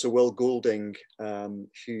 and also Will Golding,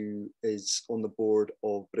 who is on the board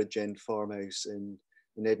of Bridgend Farmhouse in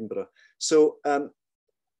Edinburgh. So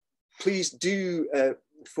please do,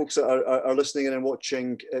 folks that are listening in and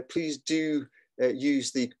watching, please do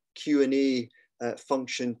use the Q&A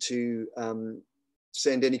function to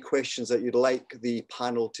send any questions that you'd like the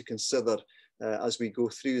panel to consider as we go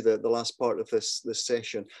through the last part of this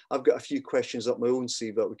session. I've got a few questions up my own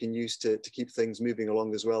sleeve that we can use to keep things moving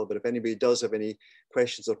along as well. But if anybody does have any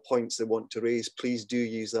questions or points they want to raise, please do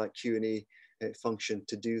use that Q&A function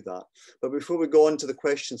to do that. But before we go on to the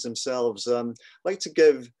questions themselves, I'd like to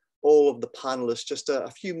give all of the panelists just a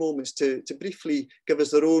few moments to briefly give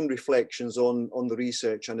us their own reflections on the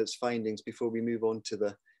research and its findings before we move on to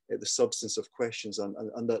the substance of questions and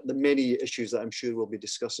the many issues that I'm sure we'll be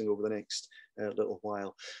discussing over the next little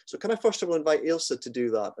while. So can I first of all invite Ailsa to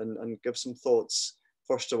do that and give some thoughts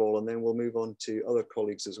first of all, and then we'll move on to other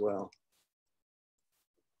colleagues as well.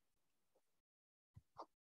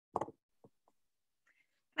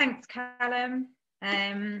 Thanks, Callum.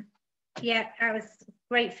 Yeah, that was a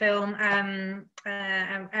great film. I'm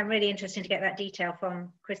really interested to get that detail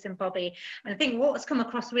from Chris and Bobby. And I think what's come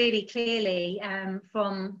across really clearly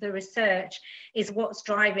from the research is what's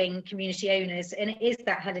driving community owners, and it is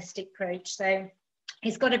that holistic approach. So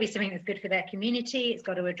it's got to be something that's good for their community. It's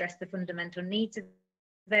got to address the fundamental needs of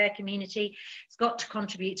their community. It's got to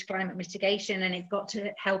contribute to climate mitigation, and it's got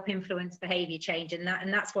to help influence behaviour change, and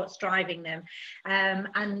that's what's driving them.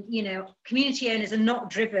 And you know, community owners are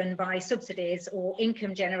not driven by subsidies or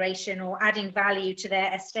income generation or adding value to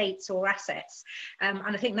their estates or assets, and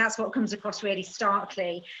I think that's what comes across really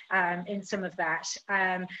starkly in some of that.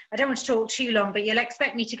 I don't want to talk too long, but you'll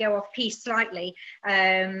expect me to go off piece slightly.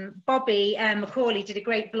 Bobby Macaulay did a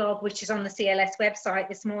great blog which is on the CLS website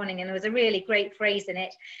this morning, and there was a really great phrase in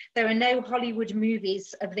it: there are no Hollywood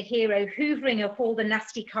movies of the hero hoovering up all the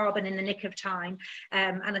nasty carbon in the nick of time.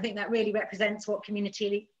 And I think that really represents what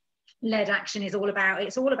community-led action is all about.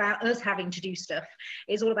 It's all about us having to do stuff.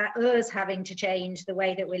 It's all about us having to change the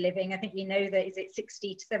way that we're living. I think we know that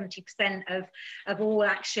 60 to 70% of all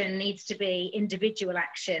action needs to be individual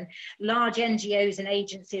action. Large NGOs and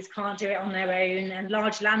agencies can't do it on their own, and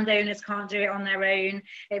large landowners can't do it on their own.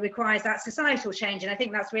 It requires that societal change, and I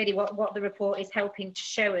think that's really what the report is helping to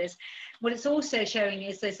show us. What it's also showing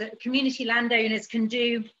is that community landowners can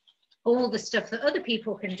do all the stuff that other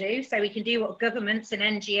people can do. So we can do what governments and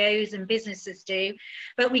NGOs and businesses do,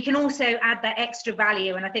 but we can also add that extra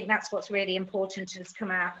value. And I think that's what's really important has come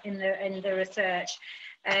out in the research.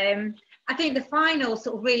 I think the final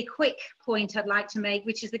sort of really quick point I'd like to make,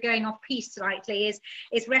 which is the going off piece slightly,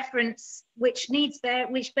 is reference which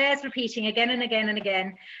bears repeating again and again and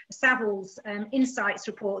again. Savills Insights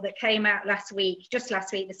report that came out just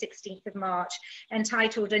last week, the 16th of March,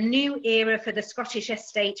 entitled "A New Era for the Scottish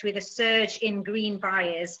Estate with a Surge in Green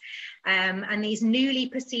Buyers." And these newly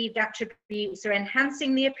perceived attributes are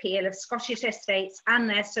enhancing the appeal of Scottish estates and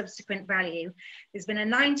their subsequent value. There's been a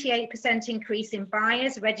 98% increase in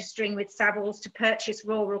buyers registering with Savills to purchase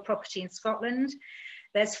rural property in Scotland.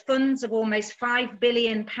 There's funds of almost £5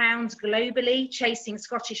 billion globally chasing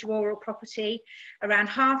Scottish rural property. Around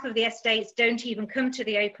half of the estates don't even come to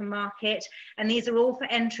the open market, and these are all for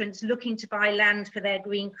entrants looking to buy land for their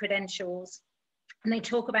green credentials. And they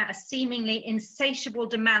talk about a seemingly insatiable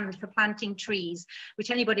demand for planting trees,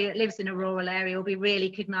 which anybody that lives in a rural area will be really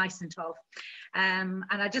cognizant of. And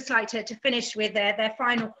I'd just like to finish with their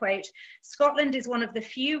final quote. Scotland is one of the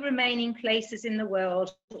few remaining places in the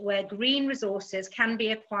world where green resources can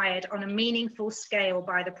be acquired on a meaningful scale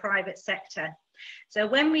by the private sector. So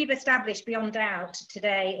when we've established beyond doubt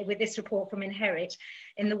today with this report from Inherit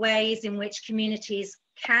in the ways in which communities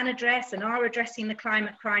can address and are addressing the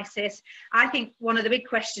climate crisis, I think one of the big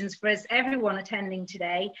questions for us, everyone attending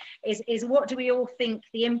today, is what do we all think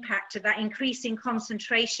the impact of that increasing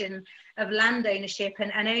concentration of land ownership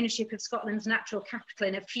and ownership of Scotland's natural capital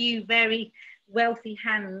in a few very wealthy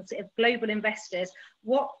hands of global investors,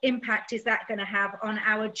 what impact is that going to have on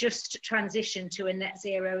our just transition to a net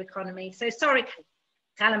zero economy? So sorry,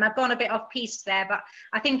 Callum, I've gone a bit off piste there, but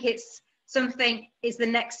I think it's something is the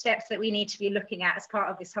next steps that we need to be looking at as part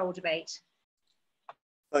of this whole debate.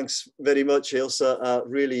 Thanks very much, Ailsa.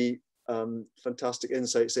 Really fantastic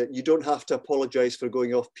insights there. You don't have to apologise for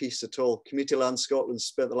going off piste at all. Community Land Scotland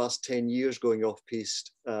spent the last 10 years going off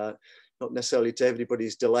piste. Not necessarily to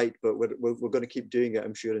everybody's delight, but we're going to keep doing it,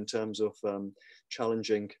 I'm sure, in terms of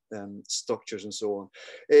challenging structures and so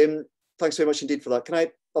on. Thanks very much indeed for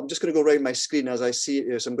that. I'm just going to go around my screen as I see it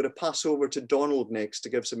here. So I'm going to pass over to Donald next to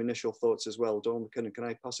give some initial thoughts as well. Donald, can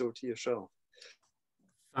I pass over to yourself?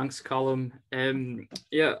 Thanks, Callum.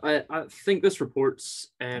 Yeah, I think this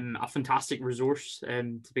report's a fantastic resource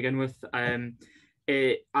to begin with. Along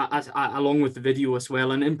with the video as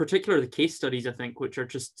well, and in particular the case studies, I think, which are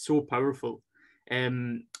just so powerful,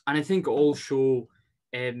 and I think all show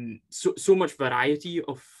so much variety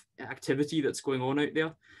of activity that's going on out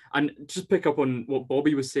there. And just pick up on what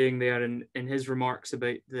Bobby was saying there in his remarks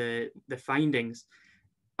about the findings,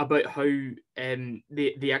 about how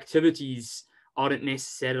the activities aren't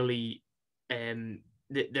necessarily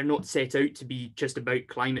they're not set out to be just about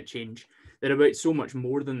climate change. They're about so much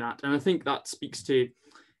more than that. And I think that speaks to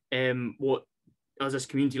what us as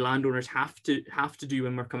community landowners have to do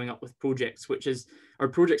when we're coming up with projects, which is our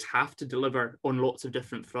projects have to deliver on lots of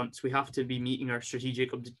different fronts. We have to be meeting our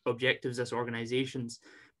strategic objectives as organisations,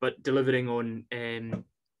 but delivering on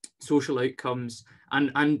social outcomes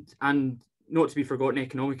and not to be forgotten,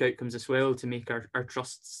 economic outcomes as well, to make our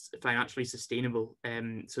trusts financially sustainable,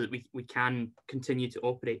 so that we can continue to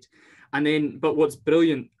operate. And then, but what's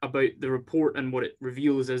brilliant about the report and what it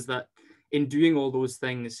reveals is that in doing all those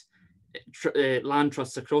things, land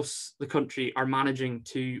trusts across the country are managing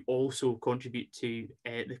to also contribute to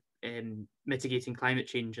mitigating climate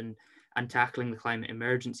change and tackling the climate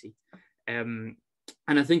emergency.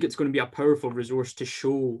 And I think it's going to be a powerful resource to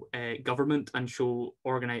show government and show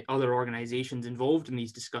other organisations involved in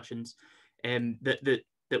these discussions that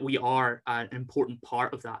we are an important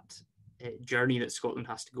part of that journey that Scotland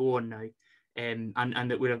has to go on now, and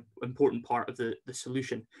that we're an important part of the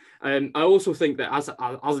solution. I also think that as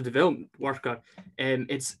a development worker,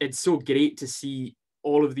 it's so great to see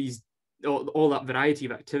all of these, all that variety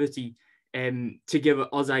of activity, to give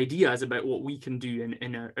us ideas about what we can do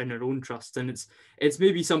in our own trust. And it's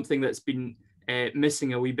maybe something that's been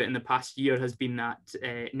missing a wee bit in the past year, has been that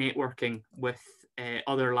networking with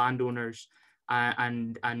other landowners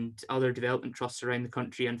and other development trusts around the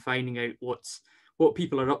country, and finding out what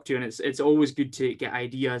people are up to. And it's always good to get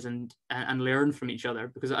ideas and learn from each other,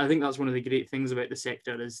 because I think that's one of the great things about the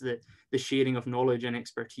sector, is the sharing of knowledge and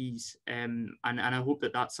expertise. And I hope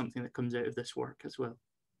that that's something that comes out of this work as well.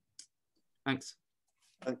 Thanks.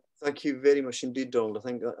 Thank you very much indeed, Donald. I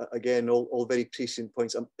think, again, all very prescient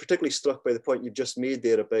points. I'm particularly struck by the point you've just made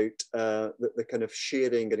there about the kind of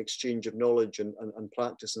sharing and exchange of knowledge and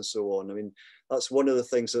practice and so on. I mean, that's one of the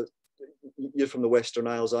things that, you're from the Western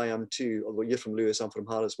Isles, I am too, although you're from Lewis, I'm from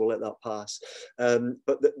Harris, we'll let that pass.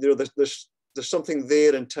 But there's something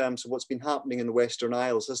there in terms of what's been happening in the Western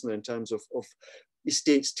Isles, isn't there, in terms of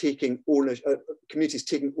estates taking ownership, communities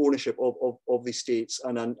taking ownership of the estates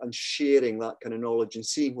and sharing that kind of knowledge and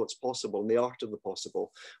seeing what's possible and the art of the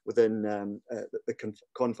possible within the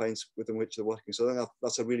confines within which they're working. So I think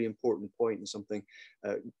that's a really important point, and something,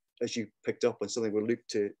 as you picked up on, something we'll look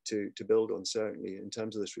to build on, certainly, in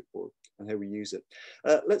terms of this report and how we use it.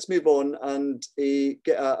 Let's move on and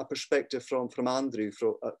get a perspective from Andrew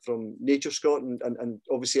from NatureScot, and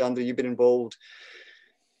obviously, Andrew, you've been involved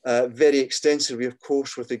very extensively, of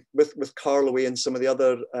course, with Carloway and some of the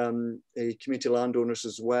other community landowners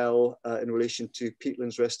as well, in relation to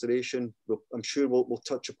peatlands restoration. I'm sure we'll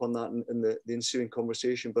touch upon that in the ensuing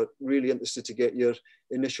conversation, but really interested to get your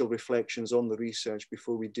initial reflections on the research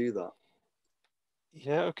before we do that.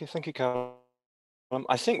 Yeah, okay, thank you, Carl.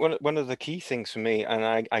 I think one of the key things for me, and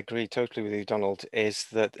I agree totally with you, Donald, is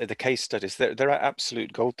that the case studies, they're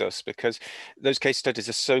absolute gold dust, because those case studies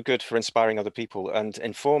are so good for inspiring other people and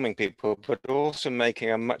informing people, but also making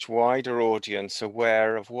a much wider audience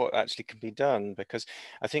aware of what actually can be done. Because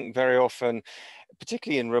I think very often,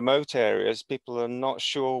 particularly in remote areas, people are not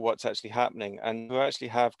sure what's actually happening, and to actually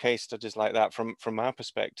have case studies like that from our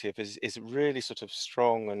perspective is really sort of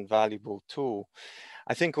strong and valuable tool.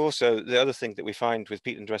 I think also the other thing that we find with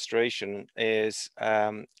peatland restoration is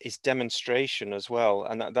demonstration as well,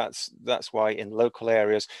 and that's why in local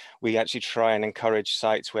areas we actually try and encourage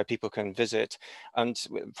sites where people can visit. And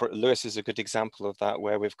Lewis is a good example of that,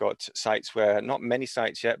 where we've got sites where, not many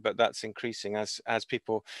sites yet, but that's increasing as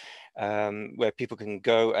people where people can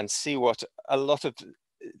go and see what a lot of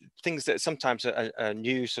things that sometimes are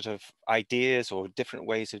new sort of ideas or different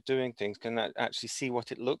ways of doing things, can actually see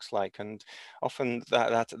what it looks like, and often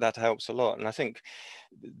that helps a lot. And I think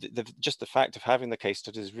just the fact of having the case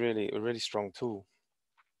study is really a really strong tool.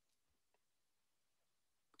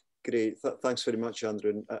 Great, thanks very much,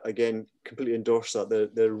 Andrew. And again, completely endorse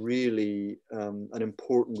that. They're really an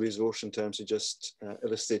important resource in terms of just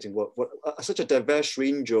illustrating what such a diverse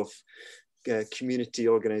range of community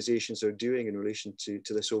organisations are doing in relation to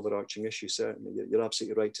this overarching issue. Certainly, you're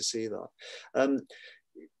absolutely right to say that.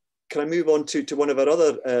 Can I move on to one of our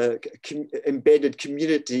other embedded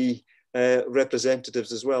community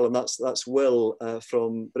representatives as well, and that's Will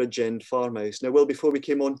from Bridgend Farmhouse. Now, Will, before we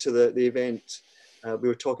came on to the event, we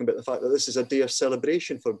were talking about the fact that this is a day of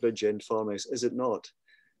celebration for Bridgend Farmhouse, is it not?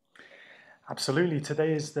 Absolutely.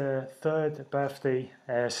 Today is the 3rd birthday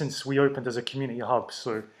since we opened as a community hub.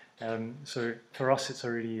 So for us, it's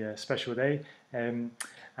a really special day.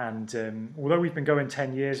 Although we've been going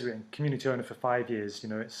 10 years, we're a community owner for 5 years.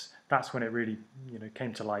 That's when it really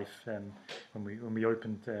came to life, when we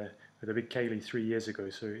opened with a big ceilidh 3 years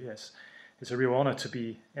ago. So yes, it's a real honour to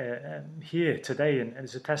be here today, and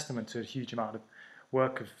it's a testament to a huge amount of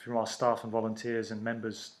work from our staff and volunteers and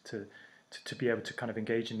members to be able to kind of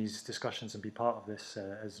engage in these discussions and be part of this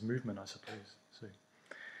as a movement, I suppose. So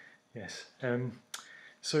yes.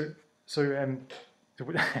 Will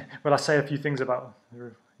I say a few things about?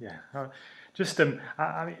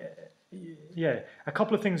 A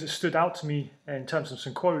couple of things that stood out to me in terms of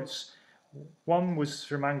some quotes. One was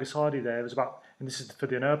from Angus Hardy there. It was about, and this is for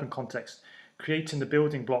the urban context, creating the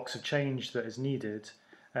building blocks of change that is needed.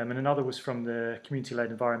 And another was from the community-led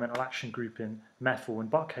environmental action group in Methil and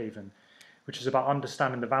Buckhaven, which is about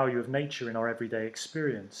understanding the value of nature in our everyday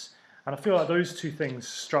experience. And I feel like those two things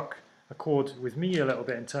struck a chord with me a little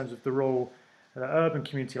bit in terms of the role that urban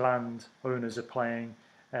community land owners are playing,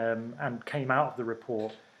 and came out of the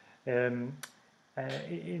report in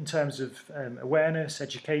terms of awareness,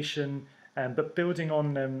 education, but building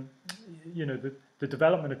on the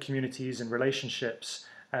development of communities and relationships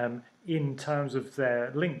in terms of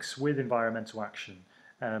their links with environmental action,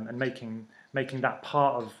 and making that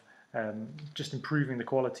part of just improving the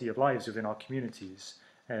quality of lives within our communities.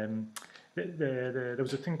 There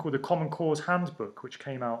was a thing called the Common Cause Handbook, which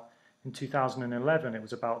came out in 2011. It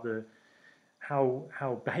was about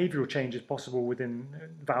how behavioural change is possible within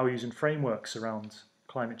values and frameworks around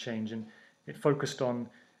climate change, and it focused on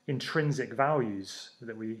intrinsic values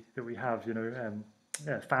that we have,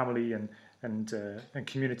 family and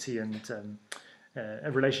community and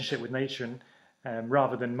a relationship with nature, and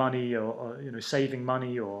rather than money or saving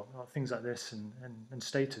money or things like this and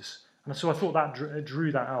status. And so I thought that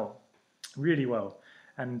drew that out really well,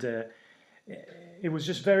 and it was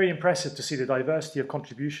just very impressive to see the diversity of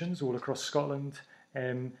contributions all across Scotland,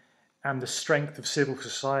 and the strength of civil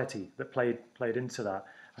society that played into that.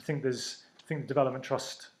 I think the Development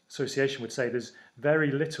Trust Association would say there's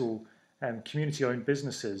very little community-owned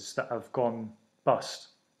businesses that have gone bust.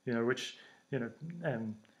 Which in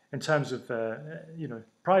terms of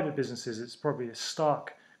private businesses, it's probably a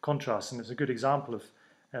stark contrast, and it's a good example of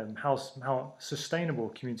how sustainable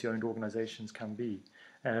community-owned organisations can be,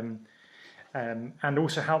 and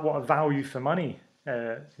also what a value for money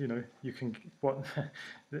you can what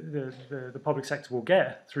the public sector will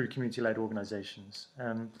get through community-led organisations.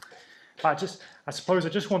 I suppose I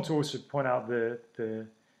just want to also point out the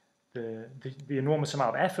enormous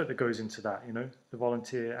amount of effort that goes into that. The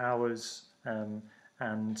volunteer hours,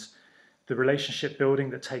 and the relationship building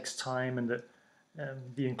that takes time, and that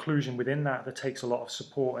the inclusion within that takes a lot of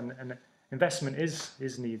support, and investment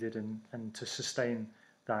is needed, and to sustain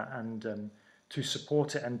that, and to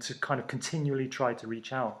support it, and to kind of continually try to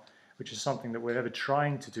reach out, which is something that we're ever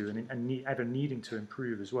trying to do, and ever needing to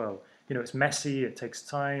improve as well. It's messy, it takes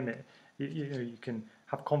time, you can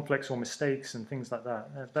have conflicts or mistakes and things like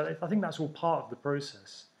that. But I think that's all part of the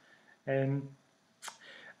process. And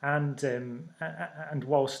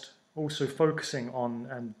whilst also focusing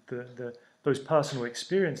on those personal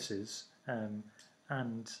experiences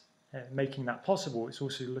and making that possible, it's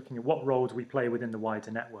also looking at what role do we play within the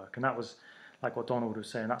wider network. And that was like what Donald was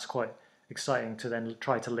saying, that's quite exciting to then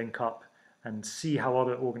try to link up and see how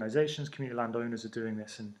other organisations, community landowners are doing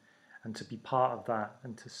this, and to be part of that,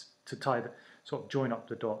 and to tie the, sort of join up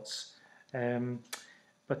the dots. Yeah,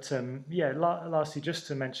 lastly, just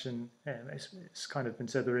to mention, it's kind of been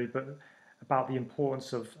said already, but about the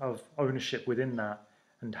importance of ownership within that,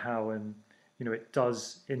 and how you know, it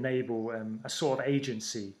does enable a sort of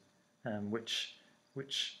agency, which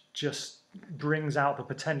just brings out the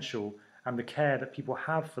potential and the care that people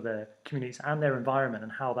have for their communities and their environment,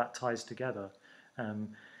 and how that ties together.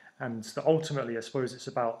 And so ultimately, I suppose it's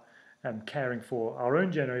about caring for our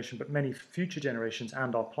own generation, but many future generations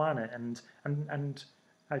and our planet. And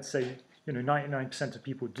I'd say, you know, 99% of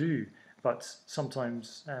people do, but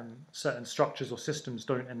sometimes certain structures or systems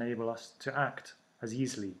don't enable us to act as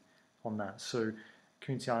easily on that. So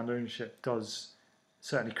community land ownership does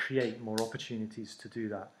certainly create more opportunities to do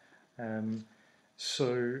that.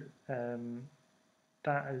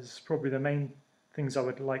 That is probably the main things I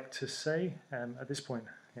would like to say at this point.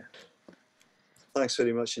 Yeah. Thanks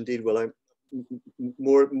very much indeed, Will.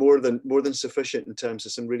 More than sufficient in terms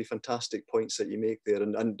of some really fantastic points that you make there,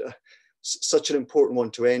 and such an important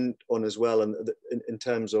one to end on as well, and in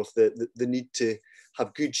terms of the need to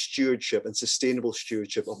have good stewardship and sustainable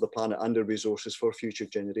stewardship of the planet and our resources for future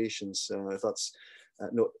generations. If that's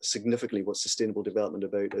not significantly what sustainable development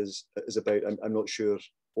is about, I'm not sure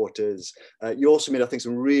what is. You also made, I think,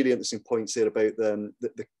 some really interesting points there about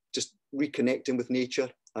the just reconnecting with nature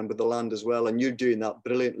and with the land as well, and you're doing that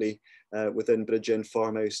brilliantly within Bridgend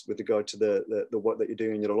Farmhouse with regard to the work that you're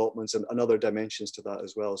doing in your allotments and other dimensions to that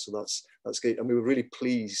as well. So that's great, and we were really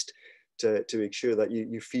pleased to make sure that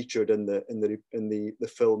you featured in the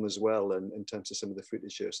film as well, and in terms of some of the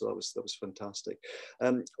footage here. So that was fantastic.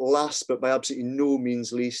 Last but by absolutely no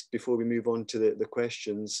means least, before we move on to the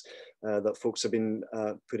questions that folks have been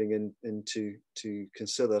putting in to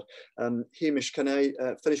consider, Hamish, can I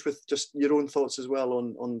finish with just your own thoughts as well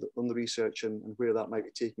on the research and where that might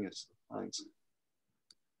be taking us? Thanks.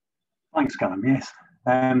 Thanks, Callum. Yes.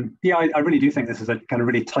 Yeah, I really do think this is a kind of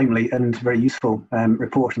really timely and very useful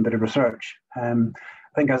report and bit of research. I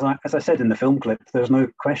think, as I said in the film clip, there's no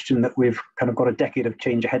question that we've kind of got a decade of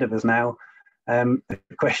change ahead of us now. The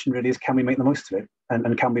question really is, can we make the most of it,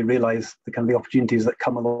 and can we realise the kind of the opportunities that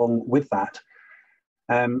come along with that?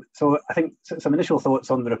 So I think some initial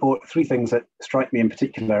thoughts on the report. Three things that strike me in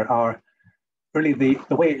particular are really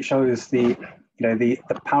the way it shows the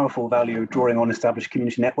powerful value of drawing on established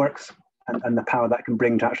community networks. And the power that can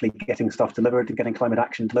bring to actually getting stuff delivered and getting climate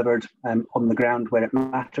action delivered on the ground where it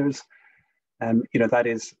matters. That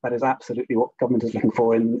is absolutely what government is looking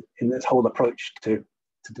for in this whole approach to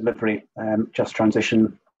delivery, just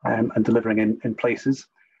transition, and delivering in places.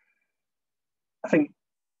 I think,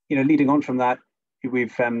 leading on from that,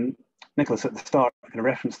 we've Nicholas at the start kind of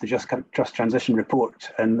referenced the just transition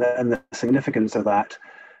report and the significance of that.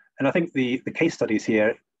 And I think the case studies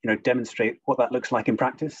here, demonstrate what that looks like in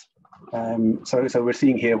practice. So we're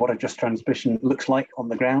seeing here what a just transition looks like on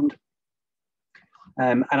the ground.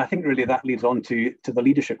 And I think really that leads on to the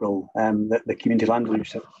leadership role that the community land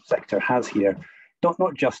ownership sector has here,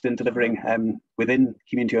 not just in delivering within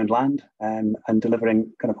community-owned land and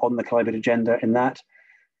delivering kind of on the climate agenda in that,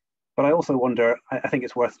 but I also wonder, I think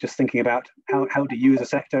it's worth just thinking about how do you as a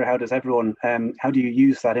sector, how does everyone, how do you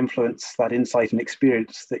use that influence, that insight and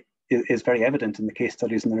experience that is very evident in the case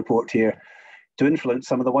studies in the report here, to influence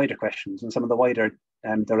some of the wider questions and some of the wider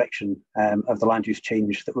direction of the land use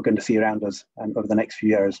change that we're going to see around us over the next few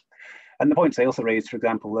years. And the points I also raised, for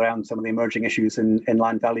example, around some of the emerging issues in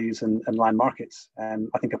land values and land markets, I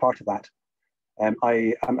think are part of that.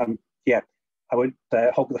 I would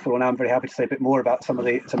hog the floor now. I'm very happy to say a bit more about some of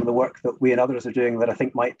the work that we and others are doing that I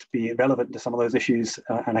think might be relevant to some of those issues,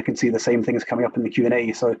 and I can see the same things coming up in the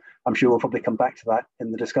Q&A. So I'm sure we'll probably come back to that in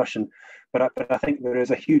the discussion. But I think there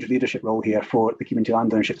is a huge leadership role here for the community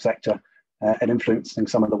land ownership sector and influencing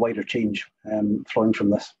some of the wider change flowing from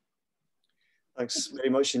this. Thanks very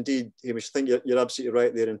much indeed, Hamish. I think you're absolutely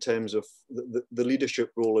right there in terms of the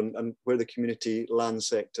leadership role and where the community land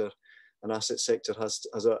sector and asset sector has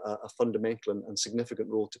a fundamental and significant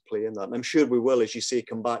role to play in that. And I'm sure we will, as you say,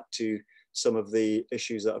 come back to some of the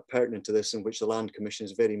issues that are pertinent to this, in which the Land Commission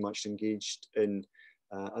is very much engaged in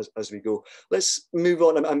as we go. Let's move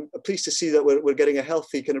on. I'm pleased to see that we're getting a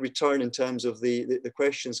healthy kind of return in terms of the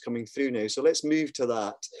questions coming through now. So let's move to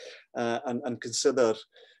that and consider,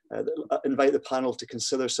 invite the panel to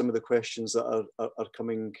consider some of the questions that are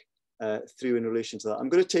coming through in relation to that. I'm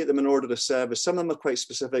going to take them in order of service. Some of them are quite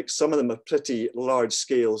specific, some of them are pretty large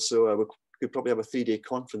scale, so we could probably have a 3-day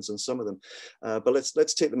conference on some of them. But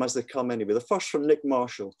let's take them as they come anyway. The first from Nick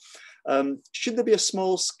Marshall. Should there be a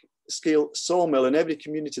small scale sawmill in every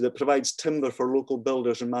community that provides timber for local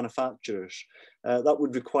builders and manufacturers? That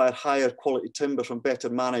would require higher quality timber from better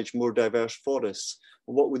managed, more diverse forests.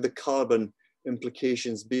 What would the carbon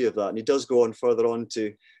implications be of that? And he does go on further on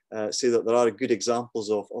to say that there are good examples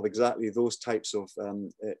of exactly those types of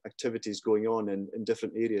activities going on in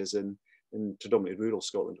different areas in predominantly rural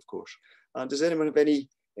Scotland, of course. Does anyone have any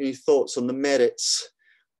thoughts on the merits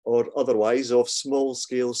or otherwise of small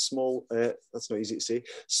scale that's not easy to say,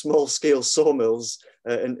 small scale sawmills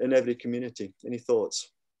in every community? Any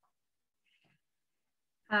thoughts?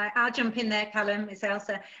 I'll jump in there, Callum. It's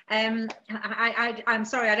Ailsa. I'm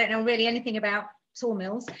sorry, I don't know really anything about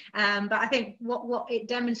sawmills, but I think what it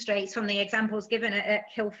demonstrates from the examples given at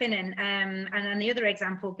Kilfinnan and the other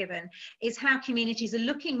example given is how communities are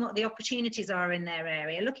looking what the opportunities are in their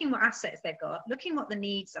area, looking what assets they've got, looking what the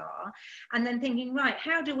needs are, and then thinking, right,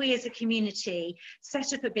 how do we as a community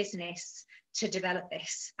set up a business to develop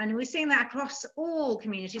this? And we're seeing that across all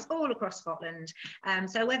communities all across Scotland.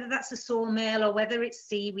 So whether that's a sawmill or whether it's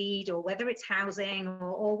seaweed or whether it's housing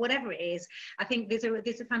or whatever it is, I think there's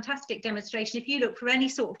a fantastic demonstration. If you look for any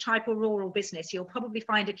sort of type of rural business, you'll probably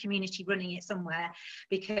find a community running it somewhere,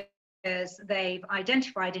 because they've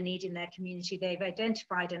identified a need in their community, they've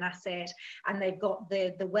identified an asset, and they've got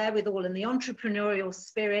the wherewithal and the entrepreneurial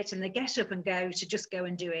spirit and the get up and go to just go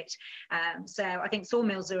and do it. So I think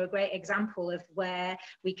sawmills are a great example of where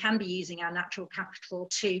we can be using our natural capital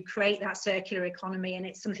to create that circular economy, and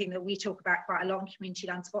it's something that we talk about quite a lot in Community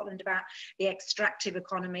Land Scotland, about the extractive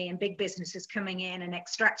economy and big businesses coming in and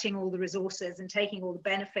extracting all the resources and taking all the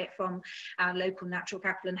benefit from our local natural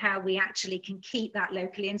capital, and how we actually can keep that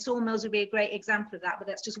locally. And sawmills would be a great example of that, but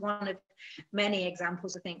that's just one of many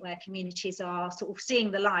examples, I think, where communities are sort of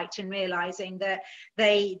seeing the light and realizing that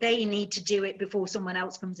they need to do it before someone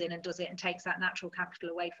else comes in and does it and takes that natural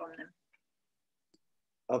capital away from them.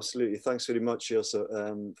 Absolutely. Thanks very much,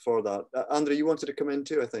 Ailsa, for that. Andrew, you wanted to come in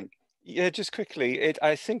too, I think. Yeah, just quickly,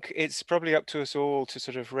 I think it's probably up to us all to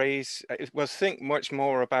sort of think much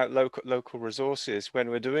more about local resources when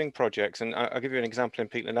we're doing projects. And I'll give you an example in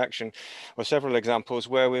Peatland Action, or several examples,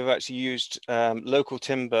 where we've actually used local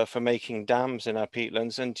timber for making dams in our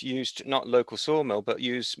peatlands, and used not local sawmill, but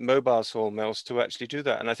use mobile sawmills to actually do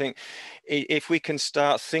that. And I think if we can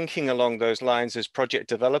start thinking along those lines as project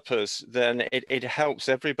developers, then it helps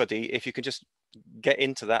everybody if you can just get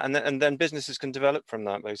into that, and then businesses can develop from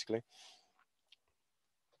that, basically.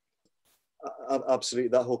 Absolutely,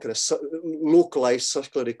 that whole kind of localized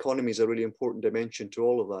circular economy is a really important dimension to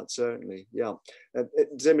all of that, certainly. Yeah.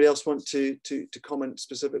 Does anybody else want to comment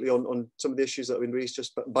specifically on some of the issues that have been raised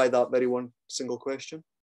just by that very one single question?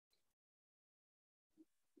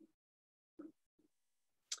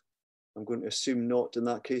 I'm going to assume not in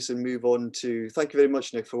that case, and move on to, thank you very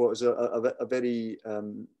much, Nick, for what was a very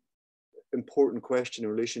important question in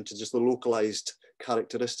relation to just the localized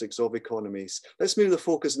characteristics of economies. Let's move the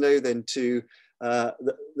focus now then to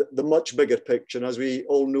the much bigger picture. And as we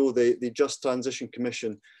all know, the Just Transition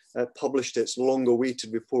Commission published its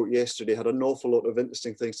long-awaited report yesterday, had an awful lot of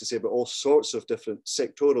interesting things to say about all sorts of different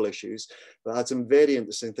sectoral issues, but had some very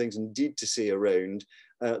interesting things indeed to say around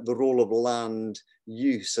the role of land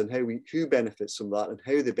use and who benefits from that and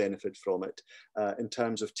how they benefit from it in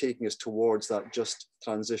terms of taking us towards that just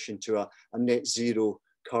transition to a net zero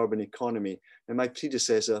carbon economy. And my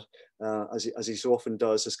predecessor, as he so often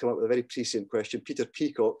does, has come up with a very prescient question, Peter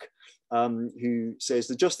Peacock, who says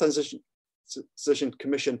the Just Transition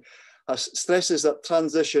Commission stresses that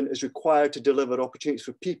transition is required to deliver opportunities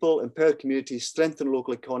for people, empower communities, strengthen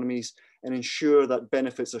local economies, and ensure that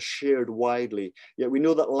benefits are shared widely. Yet we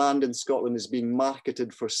know that land in Scotland is being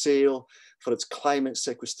marketed for sale for its climate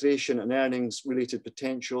sequestration and earnings related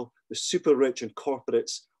potential. The super rich and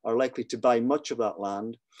corporates are likely to buy much of that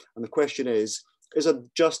land. And the question is a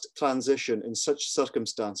just transition in such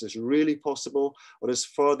circumstances really possible, or is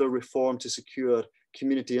further reform to secure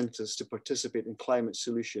community interest to participate in climate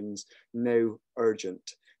solutions now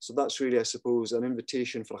urgent? So that's really, I suppose, an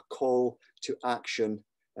invitation for a call to action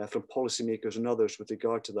from policymakers and others with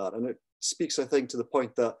regard to that. And it speaks, I think, to the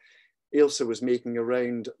point that Ailsa was making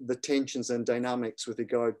around the tensions and dynamics with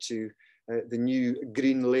regard to the new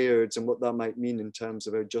green lairds and what that might mean in terms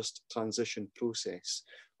of our just transition process.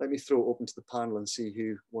 Let me throw it open to the panel and see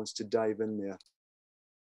who wants to dive in there.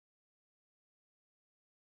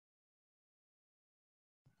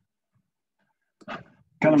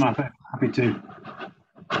 Callum, happy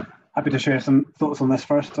to share some thoughts on this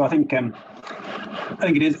first. So I think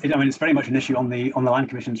it is. I mean, it's very much an issue on the Land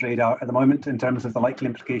Commission's radar at the moment in terms of the likely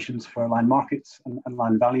implications for land markets and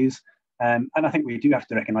land values. And I think we do have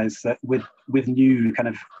to recognise that with new kind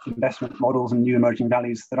of investment models and new emerging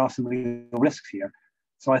values, there are some real risks here.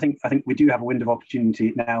 So I think we do have a window of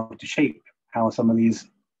opportunity now to shape how some of these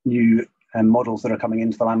new models that are coming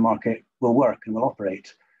into the land market will work and will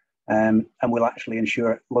operate. And will actually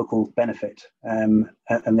ensure local benefit and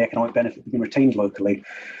the economic benefit being retained locally.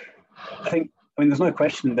 I mean, there's no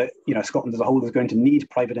question that Scotland as a whole is going to need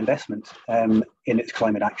private investment in its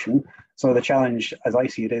climate action. So the challenge, as I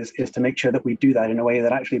see it, is to make sure that we do that in a way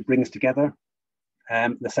that actually brings together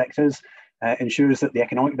the sectors, ensures that the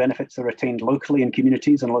economic benefits are retained locally in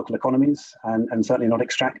communities and local economies, and certainly not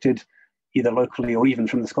extracted either locally or even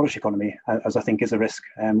from the Scottish economy, as I think is a risk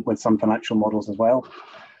with some financial models as well.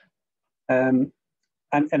 And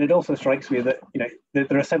it also strikes me that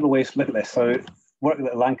there are several ways to look at this. So work that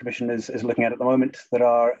the Land Commission is looking at the moment, there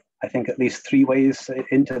are, I think, at least 3 ways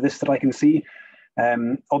into this that I can see.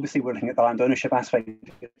 Obviously, we're looking at the land ownership aspect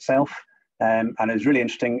itself, and it's really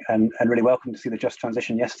interesting and really welcome to see the Just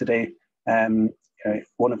Transition yesterday.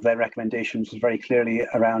 One of their recommendations was very clearly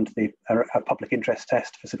around a public interest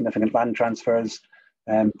test for significant land transfers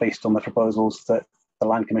based on the proposals that the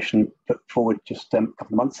Land Commission put forward just a couple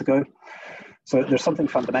of months ago. So there's something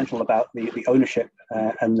fundamental about the ownership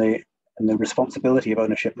and the responsibility of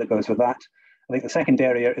ownership that goes with that. I think the second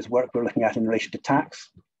area is work we're looking at in relation to tax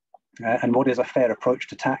and what is a fair approach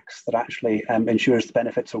to tax that actually ensures the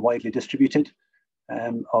benefits are widely distributed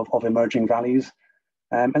of emerging values.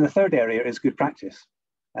 And the third area is good practice.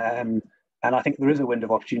 And I think there is a window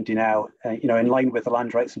of opportunity now, in line with the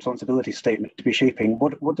Land Rights and Responsibility Statement, to be shaping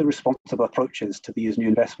what the responsible approaches to these new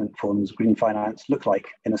investment forms, green finance, look like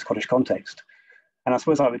in a Scottish context. And I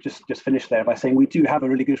suppose I would just finish there by saying we do have a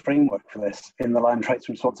really good framework for this in the Land Rights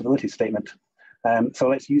and Responsibility Statement. So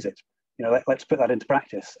let's use it. Let's put that into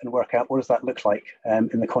practice and work out what does that look like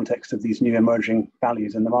in the context of these new emerging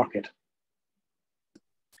values in the market.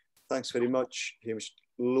 Thanks very much, Hamish.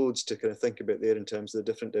 Loads to kind of think about there in terms of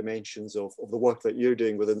the different dimensions of the work that you're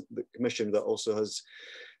doing within the Commission that also has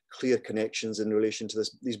clear connections in relation to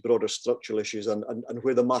these broader structural issues and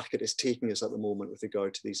where the market is taking us at the moment with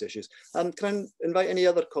regard to these issues. And can I invite any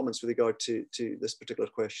other comments with regard to this particular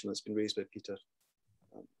question that's been raised by Peter?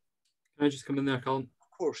 Can I just come in there, Colin?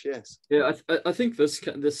 Of course, yes. Yeah, I think this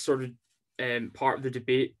sort of part of the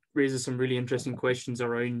debate raises some really interesting questions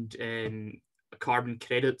around carbon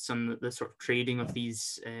credits and the sort of trading of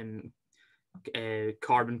these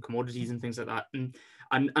carbon commodities and things like that.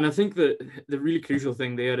 And I think that the really crucial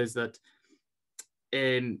thing there is that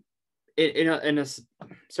in a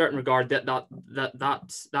certain regard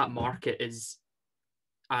that market is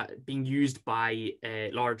being used by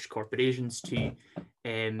large corporations to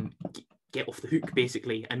get off the hook,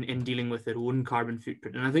 basically, and in dealing with their own carbon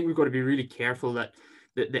footprint. And I think we've got to be really careful that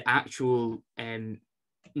the actual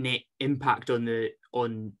net impact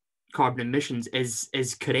on carbon emissions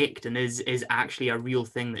is correct and is actually a real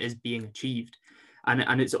thing that is being achieved,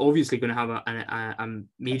 and it's obviously going to have a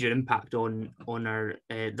major impact on our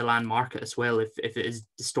the land market as well if it is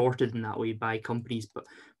distorted in that way by companies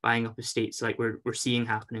buying up estates like we're seeing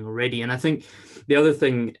happening already. And I think the other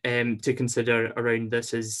thing to consider around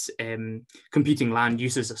this is competing land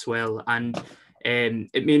uses as well, and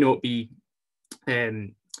it may not be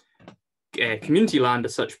community land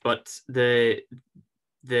as such, but there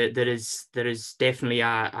is definitely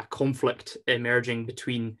a conflict emerging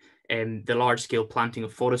between the large scale planting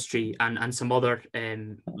of forestry and some other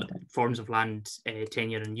forms of land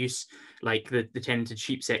tenure and use, like the tenanted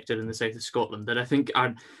sheep sector in the south of Scotland, that I think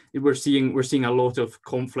we're seeing a lot of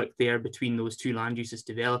conflict there between those two land uses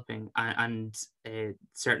developing, and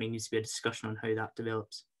certainly needs to be a discussion on how that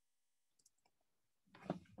develops.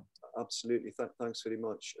 Absolutely, thanks very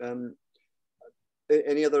much.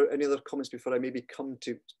 Any other comments before I maybe come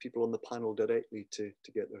to people on the panel directly to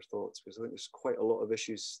get their thoughts? Because I think there's quite a lot of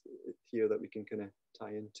issues here that we can kind of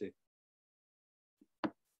tie into.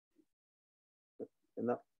 In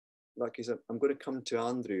that case, I'm going to come to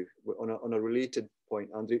Andrew on a related point.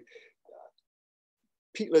 Andrew,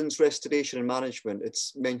 peatlands restoration and management,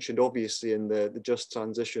 it's mentioned obviously in the Just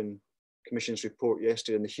Transition Commission's report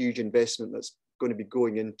yesterday, and the huge investment that's going to be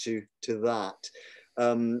going into that.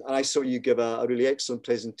 And I saw you give a really excellent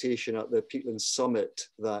presentation at the Peatland Summit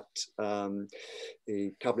that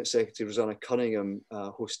the Cabinet Secretary Rosanna Cunningham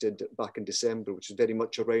hosted back in December, which is very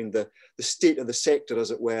much around the state of the sector,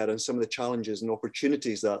 as it were, and some of the challenges and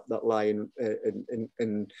opportunities that lie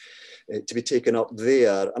to be taken up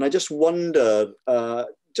there. And I just wonder,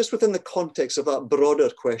 just within the context of that broader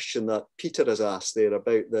question that Peter has asked there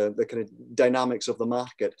about the kind of dynamics of the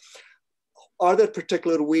market, are there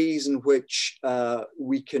particular ways in which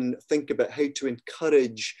we can think about how to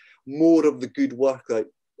encourage more of the good work that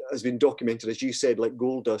has been documented, as you said, like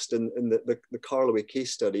gold dust in the Carloway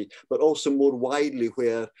case study, but also more widely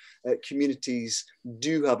where communities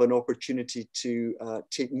do have an opportunity to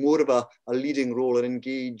take more of a leading role and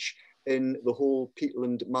engage in the whole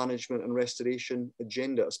peatland management and restoration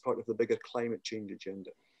agenda as part of the bigger climate change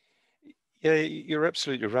agenda? Yeah, you're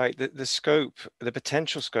absolutely right. The scope, the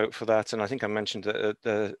potential scope for that, and I think I mentioned at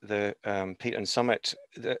the Peatland Summit,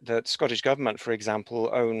 the Scottish Government, for example,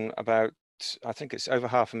 own about, I think it's over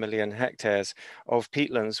 500,000 hectares of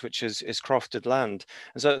peatlands, which is crofted land.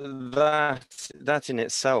 And so that in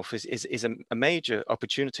itself is a major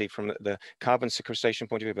opportunity from the carbon sequestration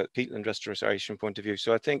point of view, but peatland restoration point of view.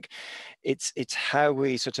 So I think it's how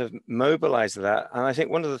we sort of mobilize that. And I think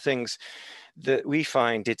one of the things that we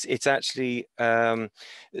find it's actually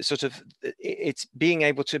it's being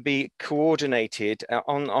able to be coordinated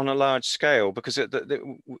on a large scale, because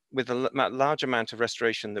with a large amount of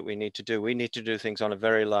restoration that we need to do things on a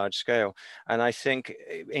very large scale. And I think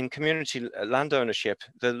in community land ownership,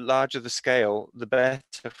 the larger the scale, the better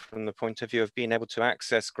from the point of view of being able to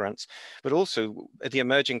access grants, but also the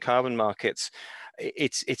emerging carbon markets.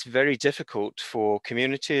 It's very difficult for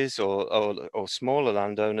communities or smaller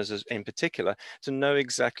landowners in particular to know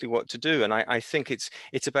exactly what to do. And I think it's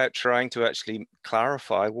about trying to actually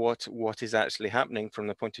clarify what is actually happening from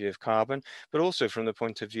the point of view of carbon, but also from the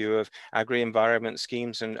point of view of agri-environment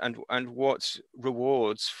schemes and what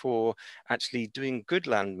rewards for actually doing good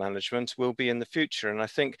land management will be in the future. And I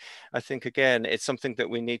think again, it's something that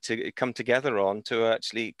we need to come together on to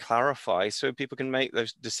actually clarify so people can make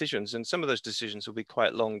those decisions. And some of those decisions will be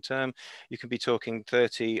quite long term. You can be talking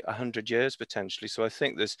 30, 100 years potentially. So I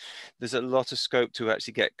think there's a lot of scope to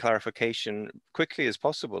actually get clarification quickly as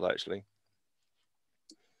possible, actually.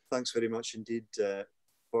 Thanks very much indeed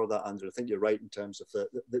for that, Andrew. I think you're right in terms of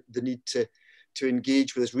the need to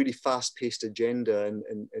engage with this really fast-paced agenda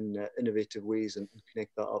in innovative ways and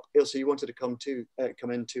connect that up. Ailsa, you wanted to come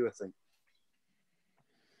in too, I think.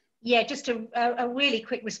 Yeah, just a really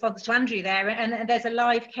quick response to Andrew there. And there's a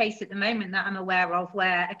live case at the moment that I'm aware of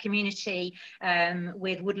where a community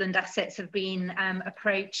with woodland assets have been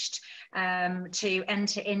approached to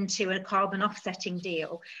enter into a carbon offsetting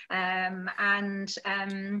deal. I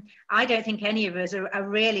don't think any of us are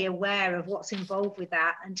really aware of what's involved with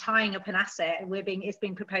that, and tying up an asset. It's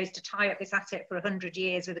being proposed to tie up this asset for 100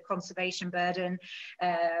 years with a conservation burden.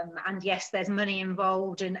 And yes, there's money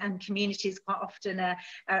involved, and communities quite often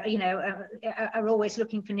are always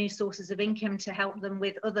looking for new sources of income to help them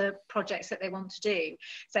with other projects that they want to do.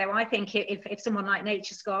 So I think if someone like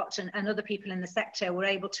NatureScot and other people in the sector were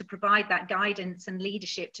able to provide that guidance and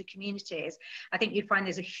leadership to communities, I think you'd find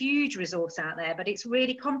there's a huge resource out there, but it's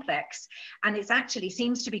really complex, and it actually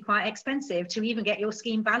seems to be quite expensive to even get your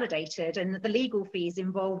scheme validated, and the legal fees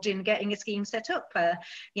involved in getting a scheme set up are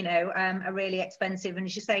really expensive. And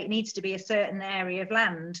as you say, it needs to be a certain area of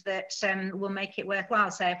land that will make it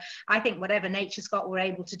worthwhile. So I think whatever NatureScot were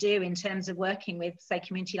able to do in terms of working with, say,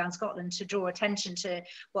 Community Land Scotland to draw attention to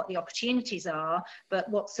what the opportunities are, but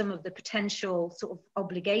what some of the potential sort of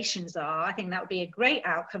obligations are, I think that would be a great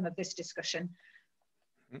outcome of this discussion.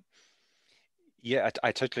 Yeah,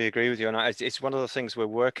 I totally agree with you. And it's one of the things we're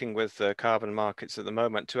working with carbon markets at the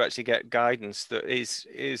moment to actually get guidance that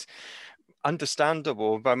is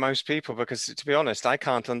understandable by most people, because to be honest, I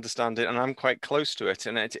can't understand it, and I'm quite close to it,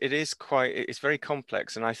 and it's very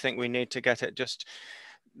complex. And I think we need to get it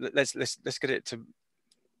let's get it to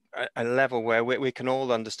a level where we can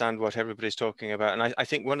all understand what everybody's talking about. And I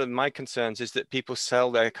think one of my concerns is that people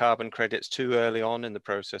sell their carbon credits too early on in the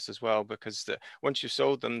process as well, because once you've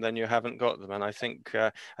sold them, then you haven't got them. And I think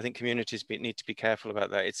communities need to be careful about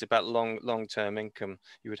that. It's about long-term income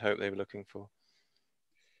you would hope they were looking for.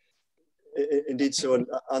 Indeed. So, and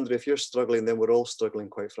Andrew, if you're struggling, then we're all struggling,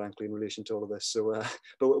 quite frankly, in relation to all of this. So,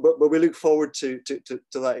 but we look forward to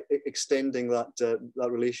that, extending that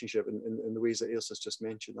relationship in the ways that Ailsa's just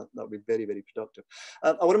mentioned. That would be very, very productive.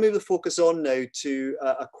 I want to move the focus on now to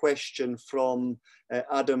a question from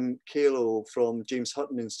Adam Calo from James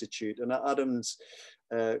Hutton Institute. And Adam's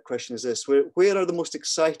question is this: where are the most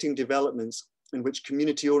exciting developments in which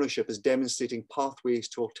community ownership is demonstrating pathways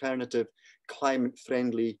to alternative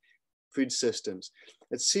climate-friendly food systems.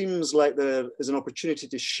 It seems like there is an opportunity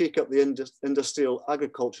to shake up the industrial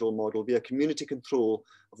agricultural model via community control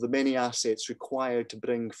of the many assets required to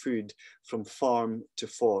bring food from farm to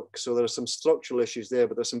fork. So there are some structural issues there,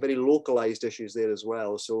 but there's some very localized issues there as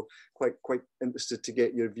well. So quite interested to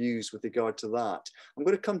get your views with regard to that. I'm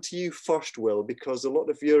going to come to you first, Will, because a lot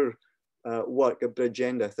of your work at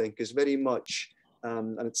Bridgend, I think, is very much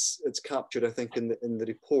and it's captured, I think, in the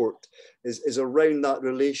report, is around that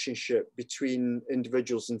relationship between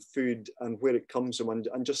individuals and food and where it comes from, and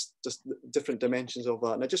just different dimensions of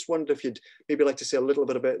that. And I just wondered if you'd maybe like to say a little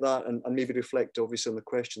bit about that, and maybe reflect, obviously, on the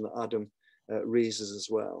question that Adam raises as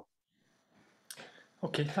well.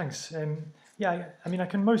 Okay, thanks. Yeah, I mean, I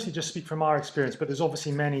can mostly just speak from our experience, but there's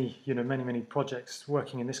obviously many projects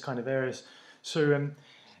working in this kind of areas. So.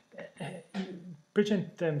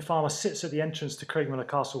 Bridgend Farmhouse sits at the entrance to Craigmillar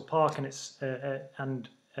Castle Park, and it's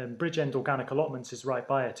Bridgend Organic Allotments is right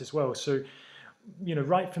by it as well. So,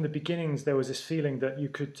 right from the beginnings, there was this feeling that you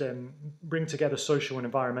could bring together social and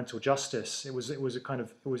environmental justice. It was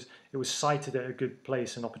cited at a good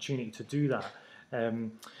place, an opportunity to do that,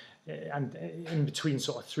 and in between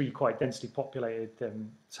sort of three quite densely populated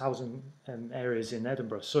housing areas in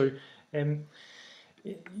Edinburgh. So,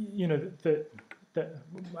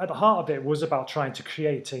 at the heart of it was about trying to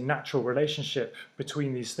create a natural relationship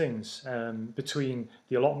between these things, between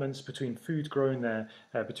the allotments, between food grown there,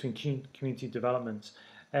 between community development.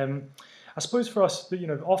 I suppose for us,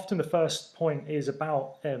 often the first point is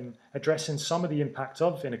about addressing some of the impact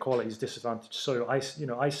of inequalities, disadvantage, so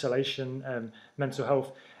isolation, mental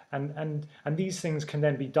health, and these things can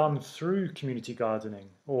then be done through community gardening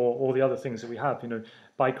or the other things that we have,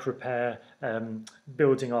 bike repair,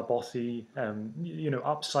 building our bothy,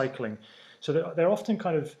 upcycling. So they're often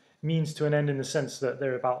kind of means to an end in the sense that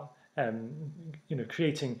they're about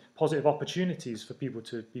creating positive opportunities for people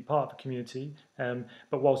to be part of the community,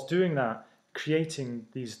 but whilst doing that, creating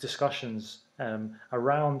these discussions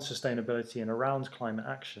around sustainability and around climate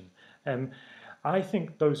action. I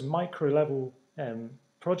think those micro level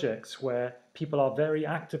projects where people are very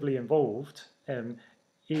actively involved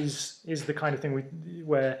is the kind of thing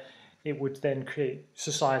where it would then create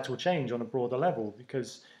societal change on a broader level,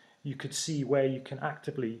 because you could see where you can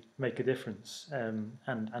actively make a difference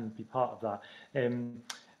and be part of that.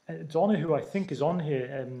 Donna, who I think is on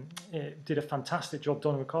here, did a fantastic job.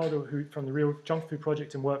 Donna Ricardo, who from the Real Junk Food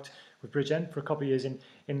Project, and worked with Bridgend for a couple of years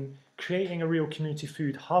in creating a real community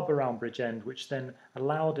food hub around Bridgend, which then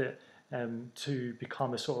allowed it to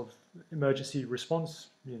become a sort of emergency response,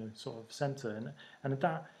 sort of centre, and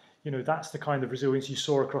that, that's the kind of resilience you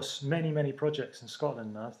saw across many projects in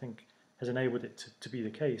Scotland, and I think has enabled it to be the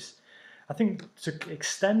case. I think to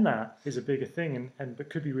extend that is a bigger thing, but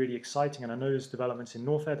could be really exciting. And I know there's developments in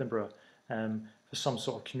North Edinburgh for some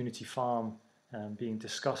sort of community farm being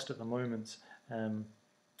discussed at the moment,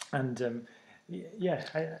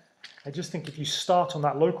 yeah. I just think if you start on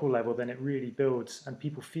that local level, then it really builds and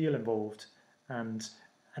people feel involved. And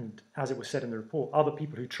as it was said in the report, other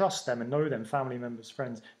people who trust them and know them, family members,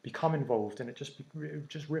 friends, become involved, and it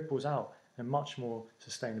just ripples out in a much more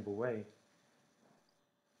sustainable way.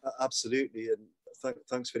 Absolutely, and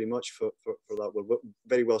thanks very much for that. Well,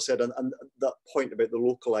 very well said, and that point about the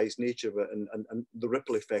localized nature of it and the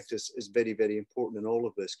ripple effect is very, very important in all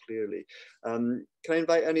of this, clearly. Can I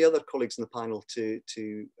invite any other colleagues in the panel to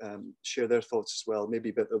share their thoughts as well, maybe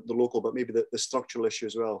about the local, but maybe the structural issue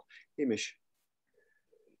as well? Hamish.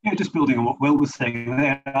 Yeah, just building on what Will was saying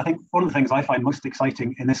there, I think one of the things I find most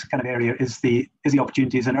exciting in this kind of area is the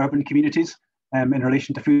opportunities in urban communities in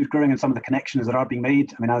relation to food growing and some of the connections that are being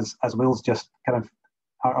made. I mean, as Will's just kind of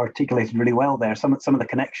articulated really well there, some of the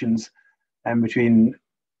connections between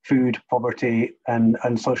food, poverty,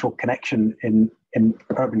 and social connection in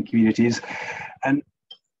urban communities. And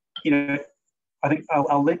I think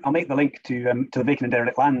I'll make the link to the vacant and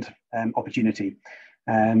derelict land opportunity.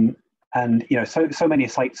 And so many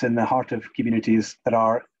sites in the heart of communities that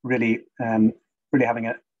are really having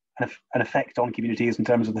an effect on communities in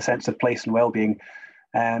terms of the sense of place and well-being,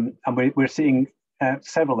 and we're seeing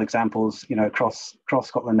several examples, across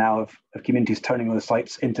Scotland now of communities turning those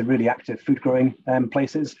sites into really active food growing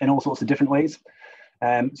places in all sorts of different ways.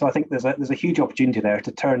 So I think there's a huge opportunity there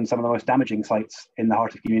to turn some of the most damaging sites in the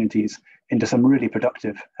heart of communities into some really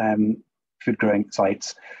productive food growing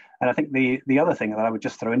sites. And I think the other thing that I would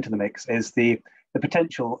just throw into the mix is the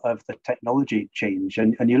potential of the technology change.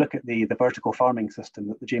 And you look at the vertical farming system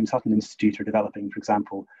that the James Hutton Institute are developing, for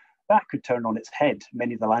example, that could turn on its head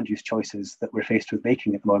many of the land use choices that we're faced with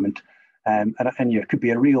making at the moment. and it could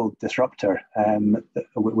be a real disruptor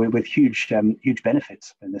with huge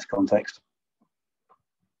benefits in this context.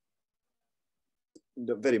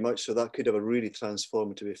 Very much so. That could have a really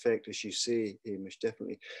transformative effect, as you say, Hamish,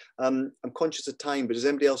 definitely. I'm conscious of time, but does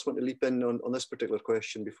anybody else want to leap in on this particular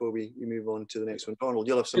question before we move on to the next one? Donald,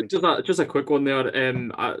 you'll have something. Just a quick one there.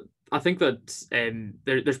 I think that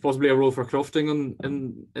there's possibly a role for crofting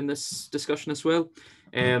in this discussion as well.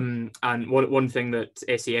 And one thing that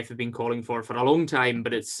SAF have been calling for a long time,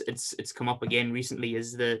 but it's come up again recently,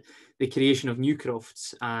 is the creation of new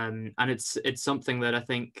crofts. And it's something that I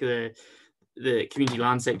think the community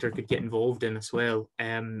land sector could get involved in as well,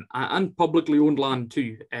 and publicly owned land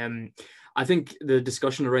too. I think the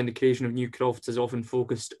discussion around the creation of new crofts is often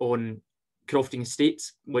focused on crofting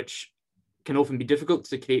estates, which can often be difficult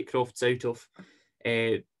to create crofts out of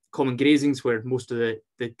common grazings, where most of the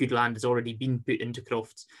good land has already been put into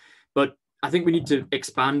crofts. But I think we need to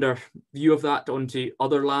expand our view of that onto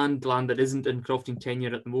other land that isn't in crofting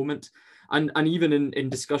tenure at the moment, and even in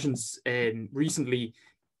discussions recently,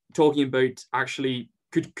 talking about actually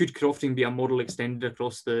could crofting be a model extended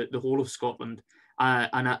across the whole of Scotland,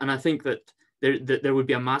 and I think that there would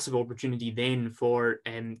be a massive opportunity then for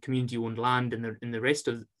community owned land in the rest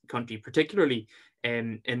of the country, particularly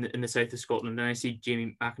in the south of Scotland. And I see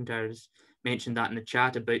Jamie McIntyre has mentioned that in the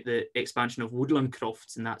chat about the expansion of woodland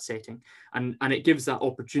crofts in that setting, and it gives that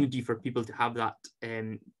opportunity for people to have that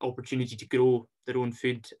opportunity to grow their own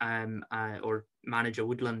food or manage a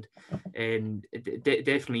woodland, and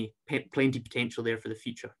definitely plenty potential there for the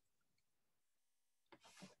future.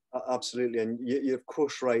 Absolutely, and you're of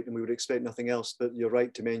course right, and we would expect nothing else, but you're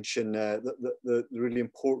right to mention the really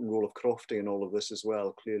important role of crofting in all of this as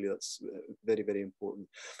well. Clearly that's very, very important.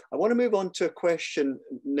 I want to move on to a question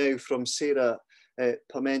now from Sarah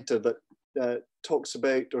Pimenta that talks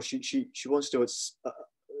about, or she wants to know,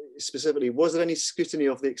 specifically, was there any scrutiny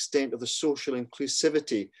of the extent of the social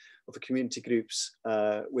inclusivity of the community groups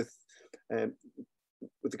with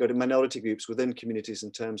regard to minority groups within communities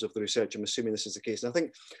in terms of the research? I'm assuming this is the case. And I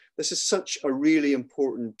think this is such a really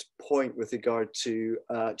important point with regard to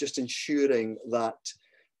just ensuring that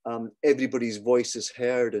everybody's voice is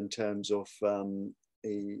heard in terms of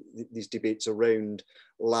these debates around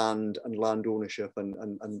land and land ownership and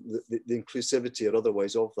the inclusivity or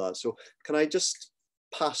otherwise of that. So can I just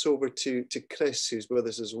pass over to Chris, who's with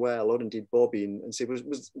us as well, or indeed Bobby, and say,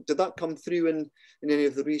 did that come through in any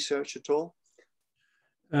of the research at all?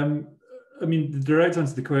 I mean, the direct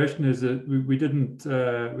answer to the question is that we didn't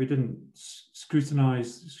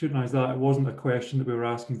scrutinize that. It wasn't a question that we were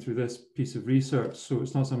asking through this piece of research, so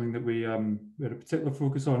it's not something that we had a particular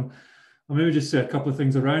focus on. I'll maybe just say a couple of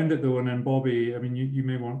things around it though, and then Bobby, I mean, you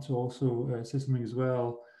may want to also say something as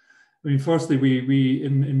well. I mean, firstly, we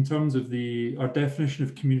in terms of our definition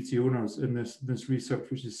of community owners in this research,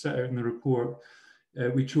 which is set out in the report,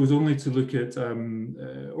 we chose only to look at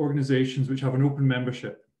organisations which have an open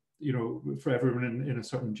membership, you know, for everyone in a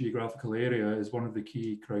certain geographical area is one of the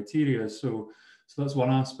key criteria. So that's one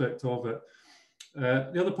aspect of it.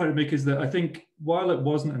 The other point to make is that I think while it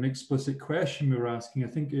wasn't an explicit question we were asking, I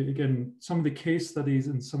think, again, some of the case studies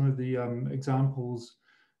and some of the examples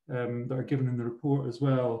that are given in the report as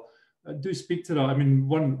well do speak to that. I mean,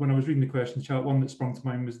 when I was reading the question chat, one that sprung to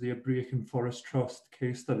mind was the Ailsa Forest Trust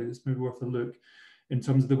case study. It's maybe worth a look in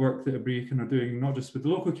terms of the work that Ailsa are doing, not just with the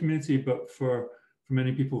local community, but for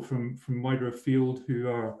many people from wider afield who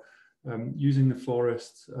are using the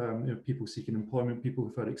forest, you know, people seeking employment, people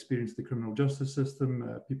who've had experience with the criminal justice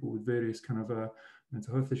system, people with various kind of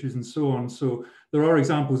mental health issues and so on. So there are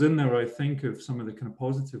examples in there, I think, of some of the kind of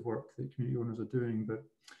positive work that community owners are doing. But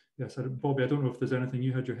yes, Bobby, I don't know if there's anything,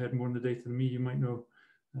 you had your head more in the data than me, you might know,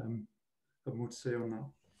 have more to say on that.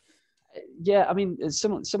 Yeah, I mean,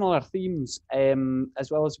 similar themes,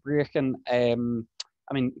 as well as Brechin.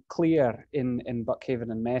 I mean, Clare in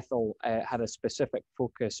Buckhaven and Methil had a specific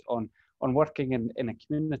focus on working in a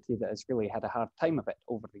community that has really had a hard time of it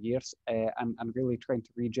over the years, and really trying to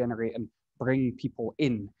regenerate and bring people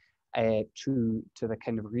in to the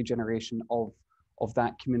kind of regeneration of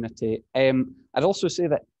that community. I'd also say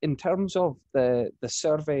that in terms of the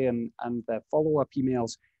survey and the follow-up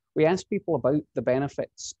emails, we asked people about the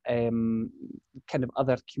benefits, kind of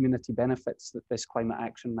other community benefits that this climate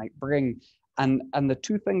action might bring. And the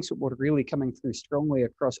two things that were really coming through strongly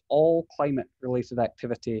across all climate-related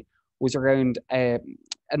activity was around an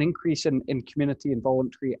increase in community and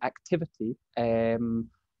voluntary activity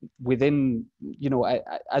within, you know,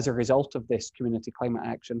 as a result of this community climate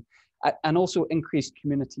action, and also increased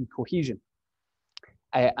community cohesion.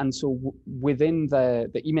 And so within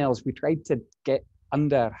the emails, we tried to get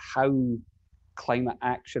under how climate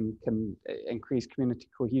action can increase community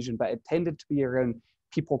cohesion, but it tended to be around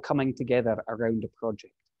people coming together around a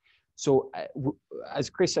project. So as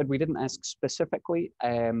Chris said, we didn't ask specifically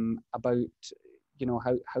about, you know,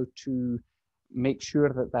 how to make sure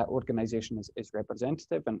that that organization is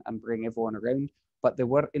representative and bring everyone around, but there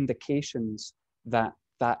were indications that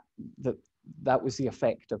was the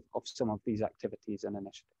effect of some of these activities and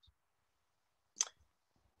initiatives.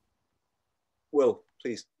 Will,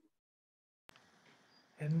 please.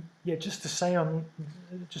 Yeah, just to say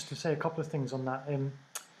a couple of things on that.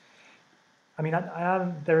 I mean,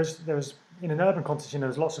 there's in an urban context, you know,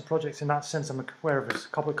 there's lots of projects in that sense. I'm aware of a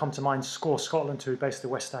couple that come to mind. Score Scotland, who are based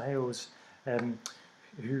in West Hales,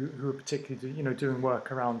 who are particularly, you know, doing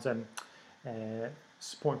work around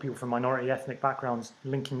supporting people from minority ethnic backgrounds,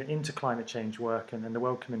 linking it into climate change work and the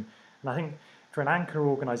welcoming. And I think for an anchor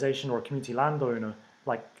organisation or a community landowner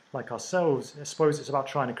like ourselves, I suppose it's about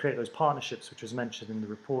trying to create those partnerships, which was mentioned in the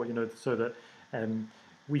report, you know, so that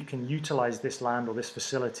we can utilise this land or this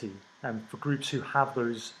facility for groups who have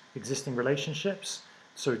those existing relationships.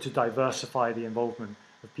 So to diversify the involvement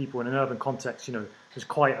of people in an urban context, you know, there's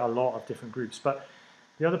quite a lot of different groups. But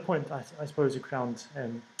the other point, I suppose, around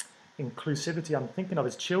inclusivity, I'm thinking of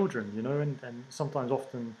is children, you know, and sometimes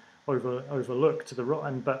often overlooked to the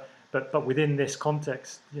right, but within this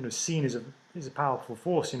context, you know, seen as a powerful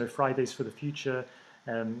force. You know, Fridays for the Future,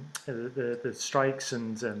 the strikes,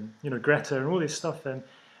 and you know, Greta and all this stuff. And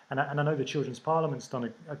I know the Children's Parliament's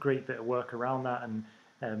done a great bit of work around that,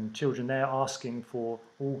 and children there asking for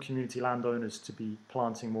all community landowners to be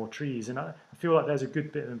planting more trees. And I feel like there's a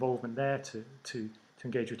good bit of involvement there to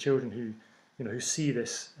engage with children who, you know, who see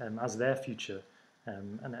this as their future,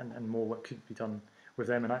 and more work could be done with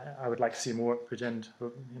them. And I would like to see more at Bridgend,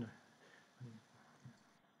 you know.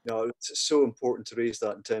 No, it's so important to raise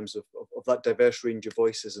that in terms of that diverse range of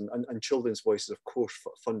voices, and children's voices, of course,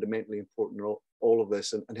 fundamentally important in all of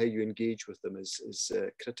this, and how you engage with them is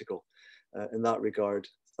critical in that regard.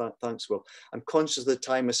 Thanks, Will. I'm conscious of the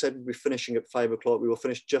time. I said we'd be finishing at 5 o'clock. We will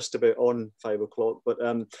finish just about on 5 o'clock, but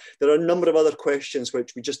there are a number of other questions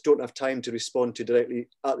which we just don't have time to respond to directly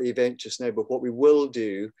at the event just now. But what we will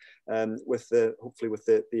do, hopefully with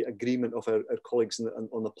the agreement of our colleagues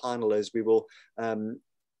on the panel, is we will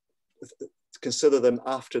consider them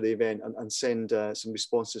after the event and send some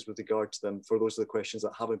responses with regard to them for those of the questions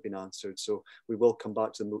that haven't been answered. So we will come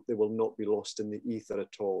back to them. They will not be lost in the ether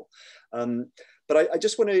at all. But I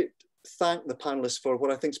just want to thank the panelists for what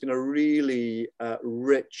I think has been a really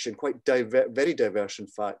rich and quite very diverse, in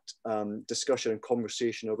fact, discussion and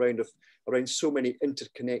conversation around so many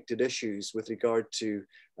interconnected issues with regard to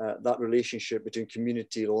that relationship between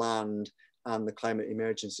community, land, and the climate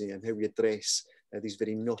emergency, and how we address these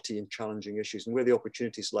very knotty and challenging issues, and where the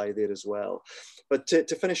opportunities lie there as well. But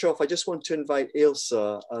to finish off, I just want to invite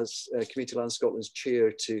Ailsa, as Community Land Scotland's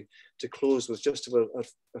chair, to close with just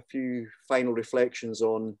a few final reflections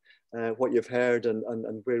on what you've heard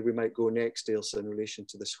and where we might go next, Ailsa, in relation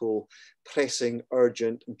to this whole pressing,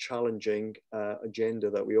 urgent and challenging agenda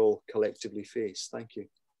that we all collectively face. Thank you.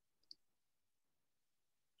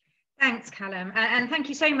 Thanks, Callum, and thank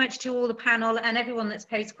you so much to all the panel and everyone that's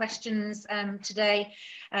posed questions today.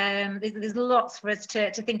 There's lots for us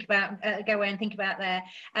to think about, go away and think about there.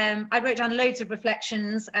 I wrote down loads of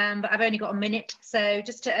reflections, but I've only got a minute, so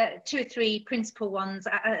just 2 or 3 principal ones.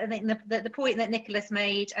 I think the point that Nicholas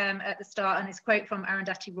made at the start, and his quote from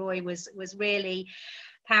Arundhati Roy was really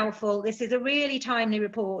powerful. This is a really timely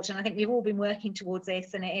report, and I think we've all been working towards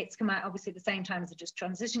this, and it's come out obviously at the same time as the Just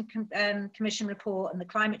Transition Commission report and the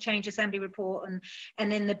Climate Change Assembly report,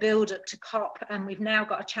 and in the build up to COP, and we've now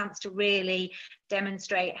got a chance to really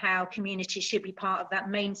demonstrate how communities should be part of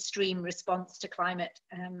that mainstream response to climate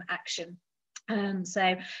action.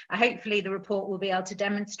 So hopefully the report will be able to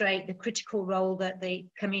demonstrate the critical role that the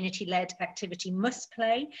community-led activity must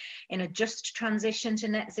play in a just transition to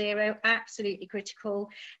net zero. Absolutely critical.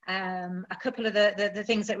 A couple of the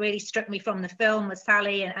things that really struck me from the film was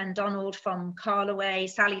Sally and Donald from Carloway.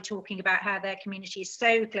 Sally talking about how their community is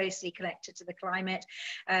so closely connected to the climate,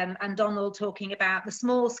 and Donald talking about the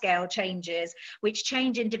small-scale changes which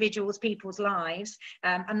change individuals, people's lives,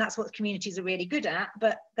 and that's what communities are really good at,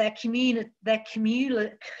 but their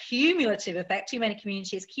cumulative effect, too many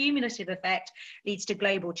communities, cumulative effect leads to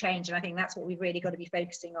global change, and I think that's what we've really got to be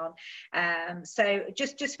focusing on. So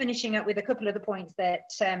just finishing up with a couple of the points that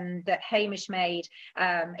that Hamish made,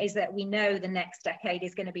 is that we know the next decade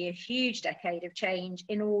is going to be a huge decade of change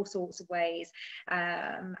in all sorts of ways,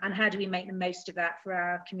 and how do we make the most of that for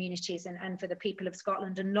our communities and for the people of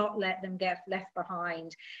Scotland, and not let them get left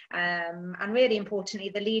behind, and really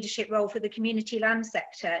importantly the leadership role for the community land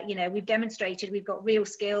sector. You know, we've demonstrated demonstrated we've got real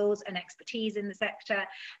skills and expertise in the sector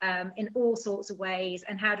in all sorts of ways,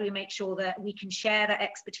 and how do we make sure that we can share that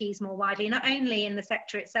expertise more widely, not only in the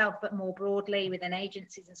sector itself but more broadly within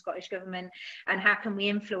agencies and Scottish Government, and how can we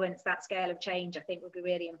influence that scale of change, I think would be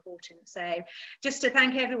really important. So just to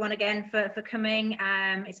thank everyone again for coming.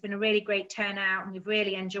 It's been a really great turnout, and we've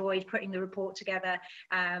really enjoyed putting the report together,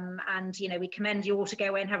 and you know, we commend you all to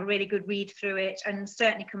go in, have a really good read through it, and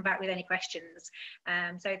certainly come back with any questions.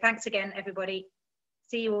 So thanks again, everybody.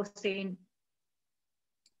 See you all soon.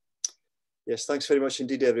 Yes, thanks very much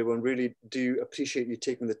indeed, everyone. Really do appreciate you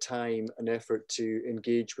taking the time and effort to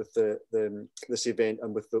engage with this event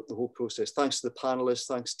and with the whole process. Thanks to the panelists,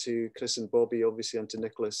 thanks to Chris and Bobby, obviously, and to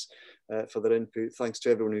Nicholas for their input. Thanks to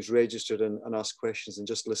everyone who's registered and asked questions and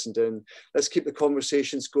just listened in. Let's keep the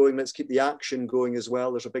conversations going. Let's keep the action going as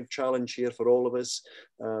well. There's a big challenge here for all of us,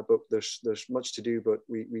 but there's much to do, but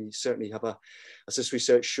we certainly have, as this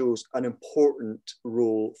research shows, an important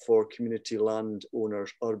role for community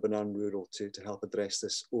landowners, urban and rural, to help address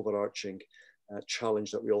this overarching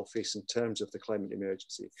challenge that we all face in terms of the climate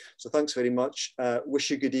emergency. So thanks very much. Wish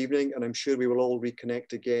you good evening, and I'm sure we will all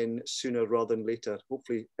reconnect again sooner rather than later,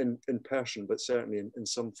 hopefully in person, but certainly in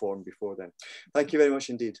some form before then. Thank you very much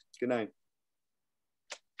indeed. Good night.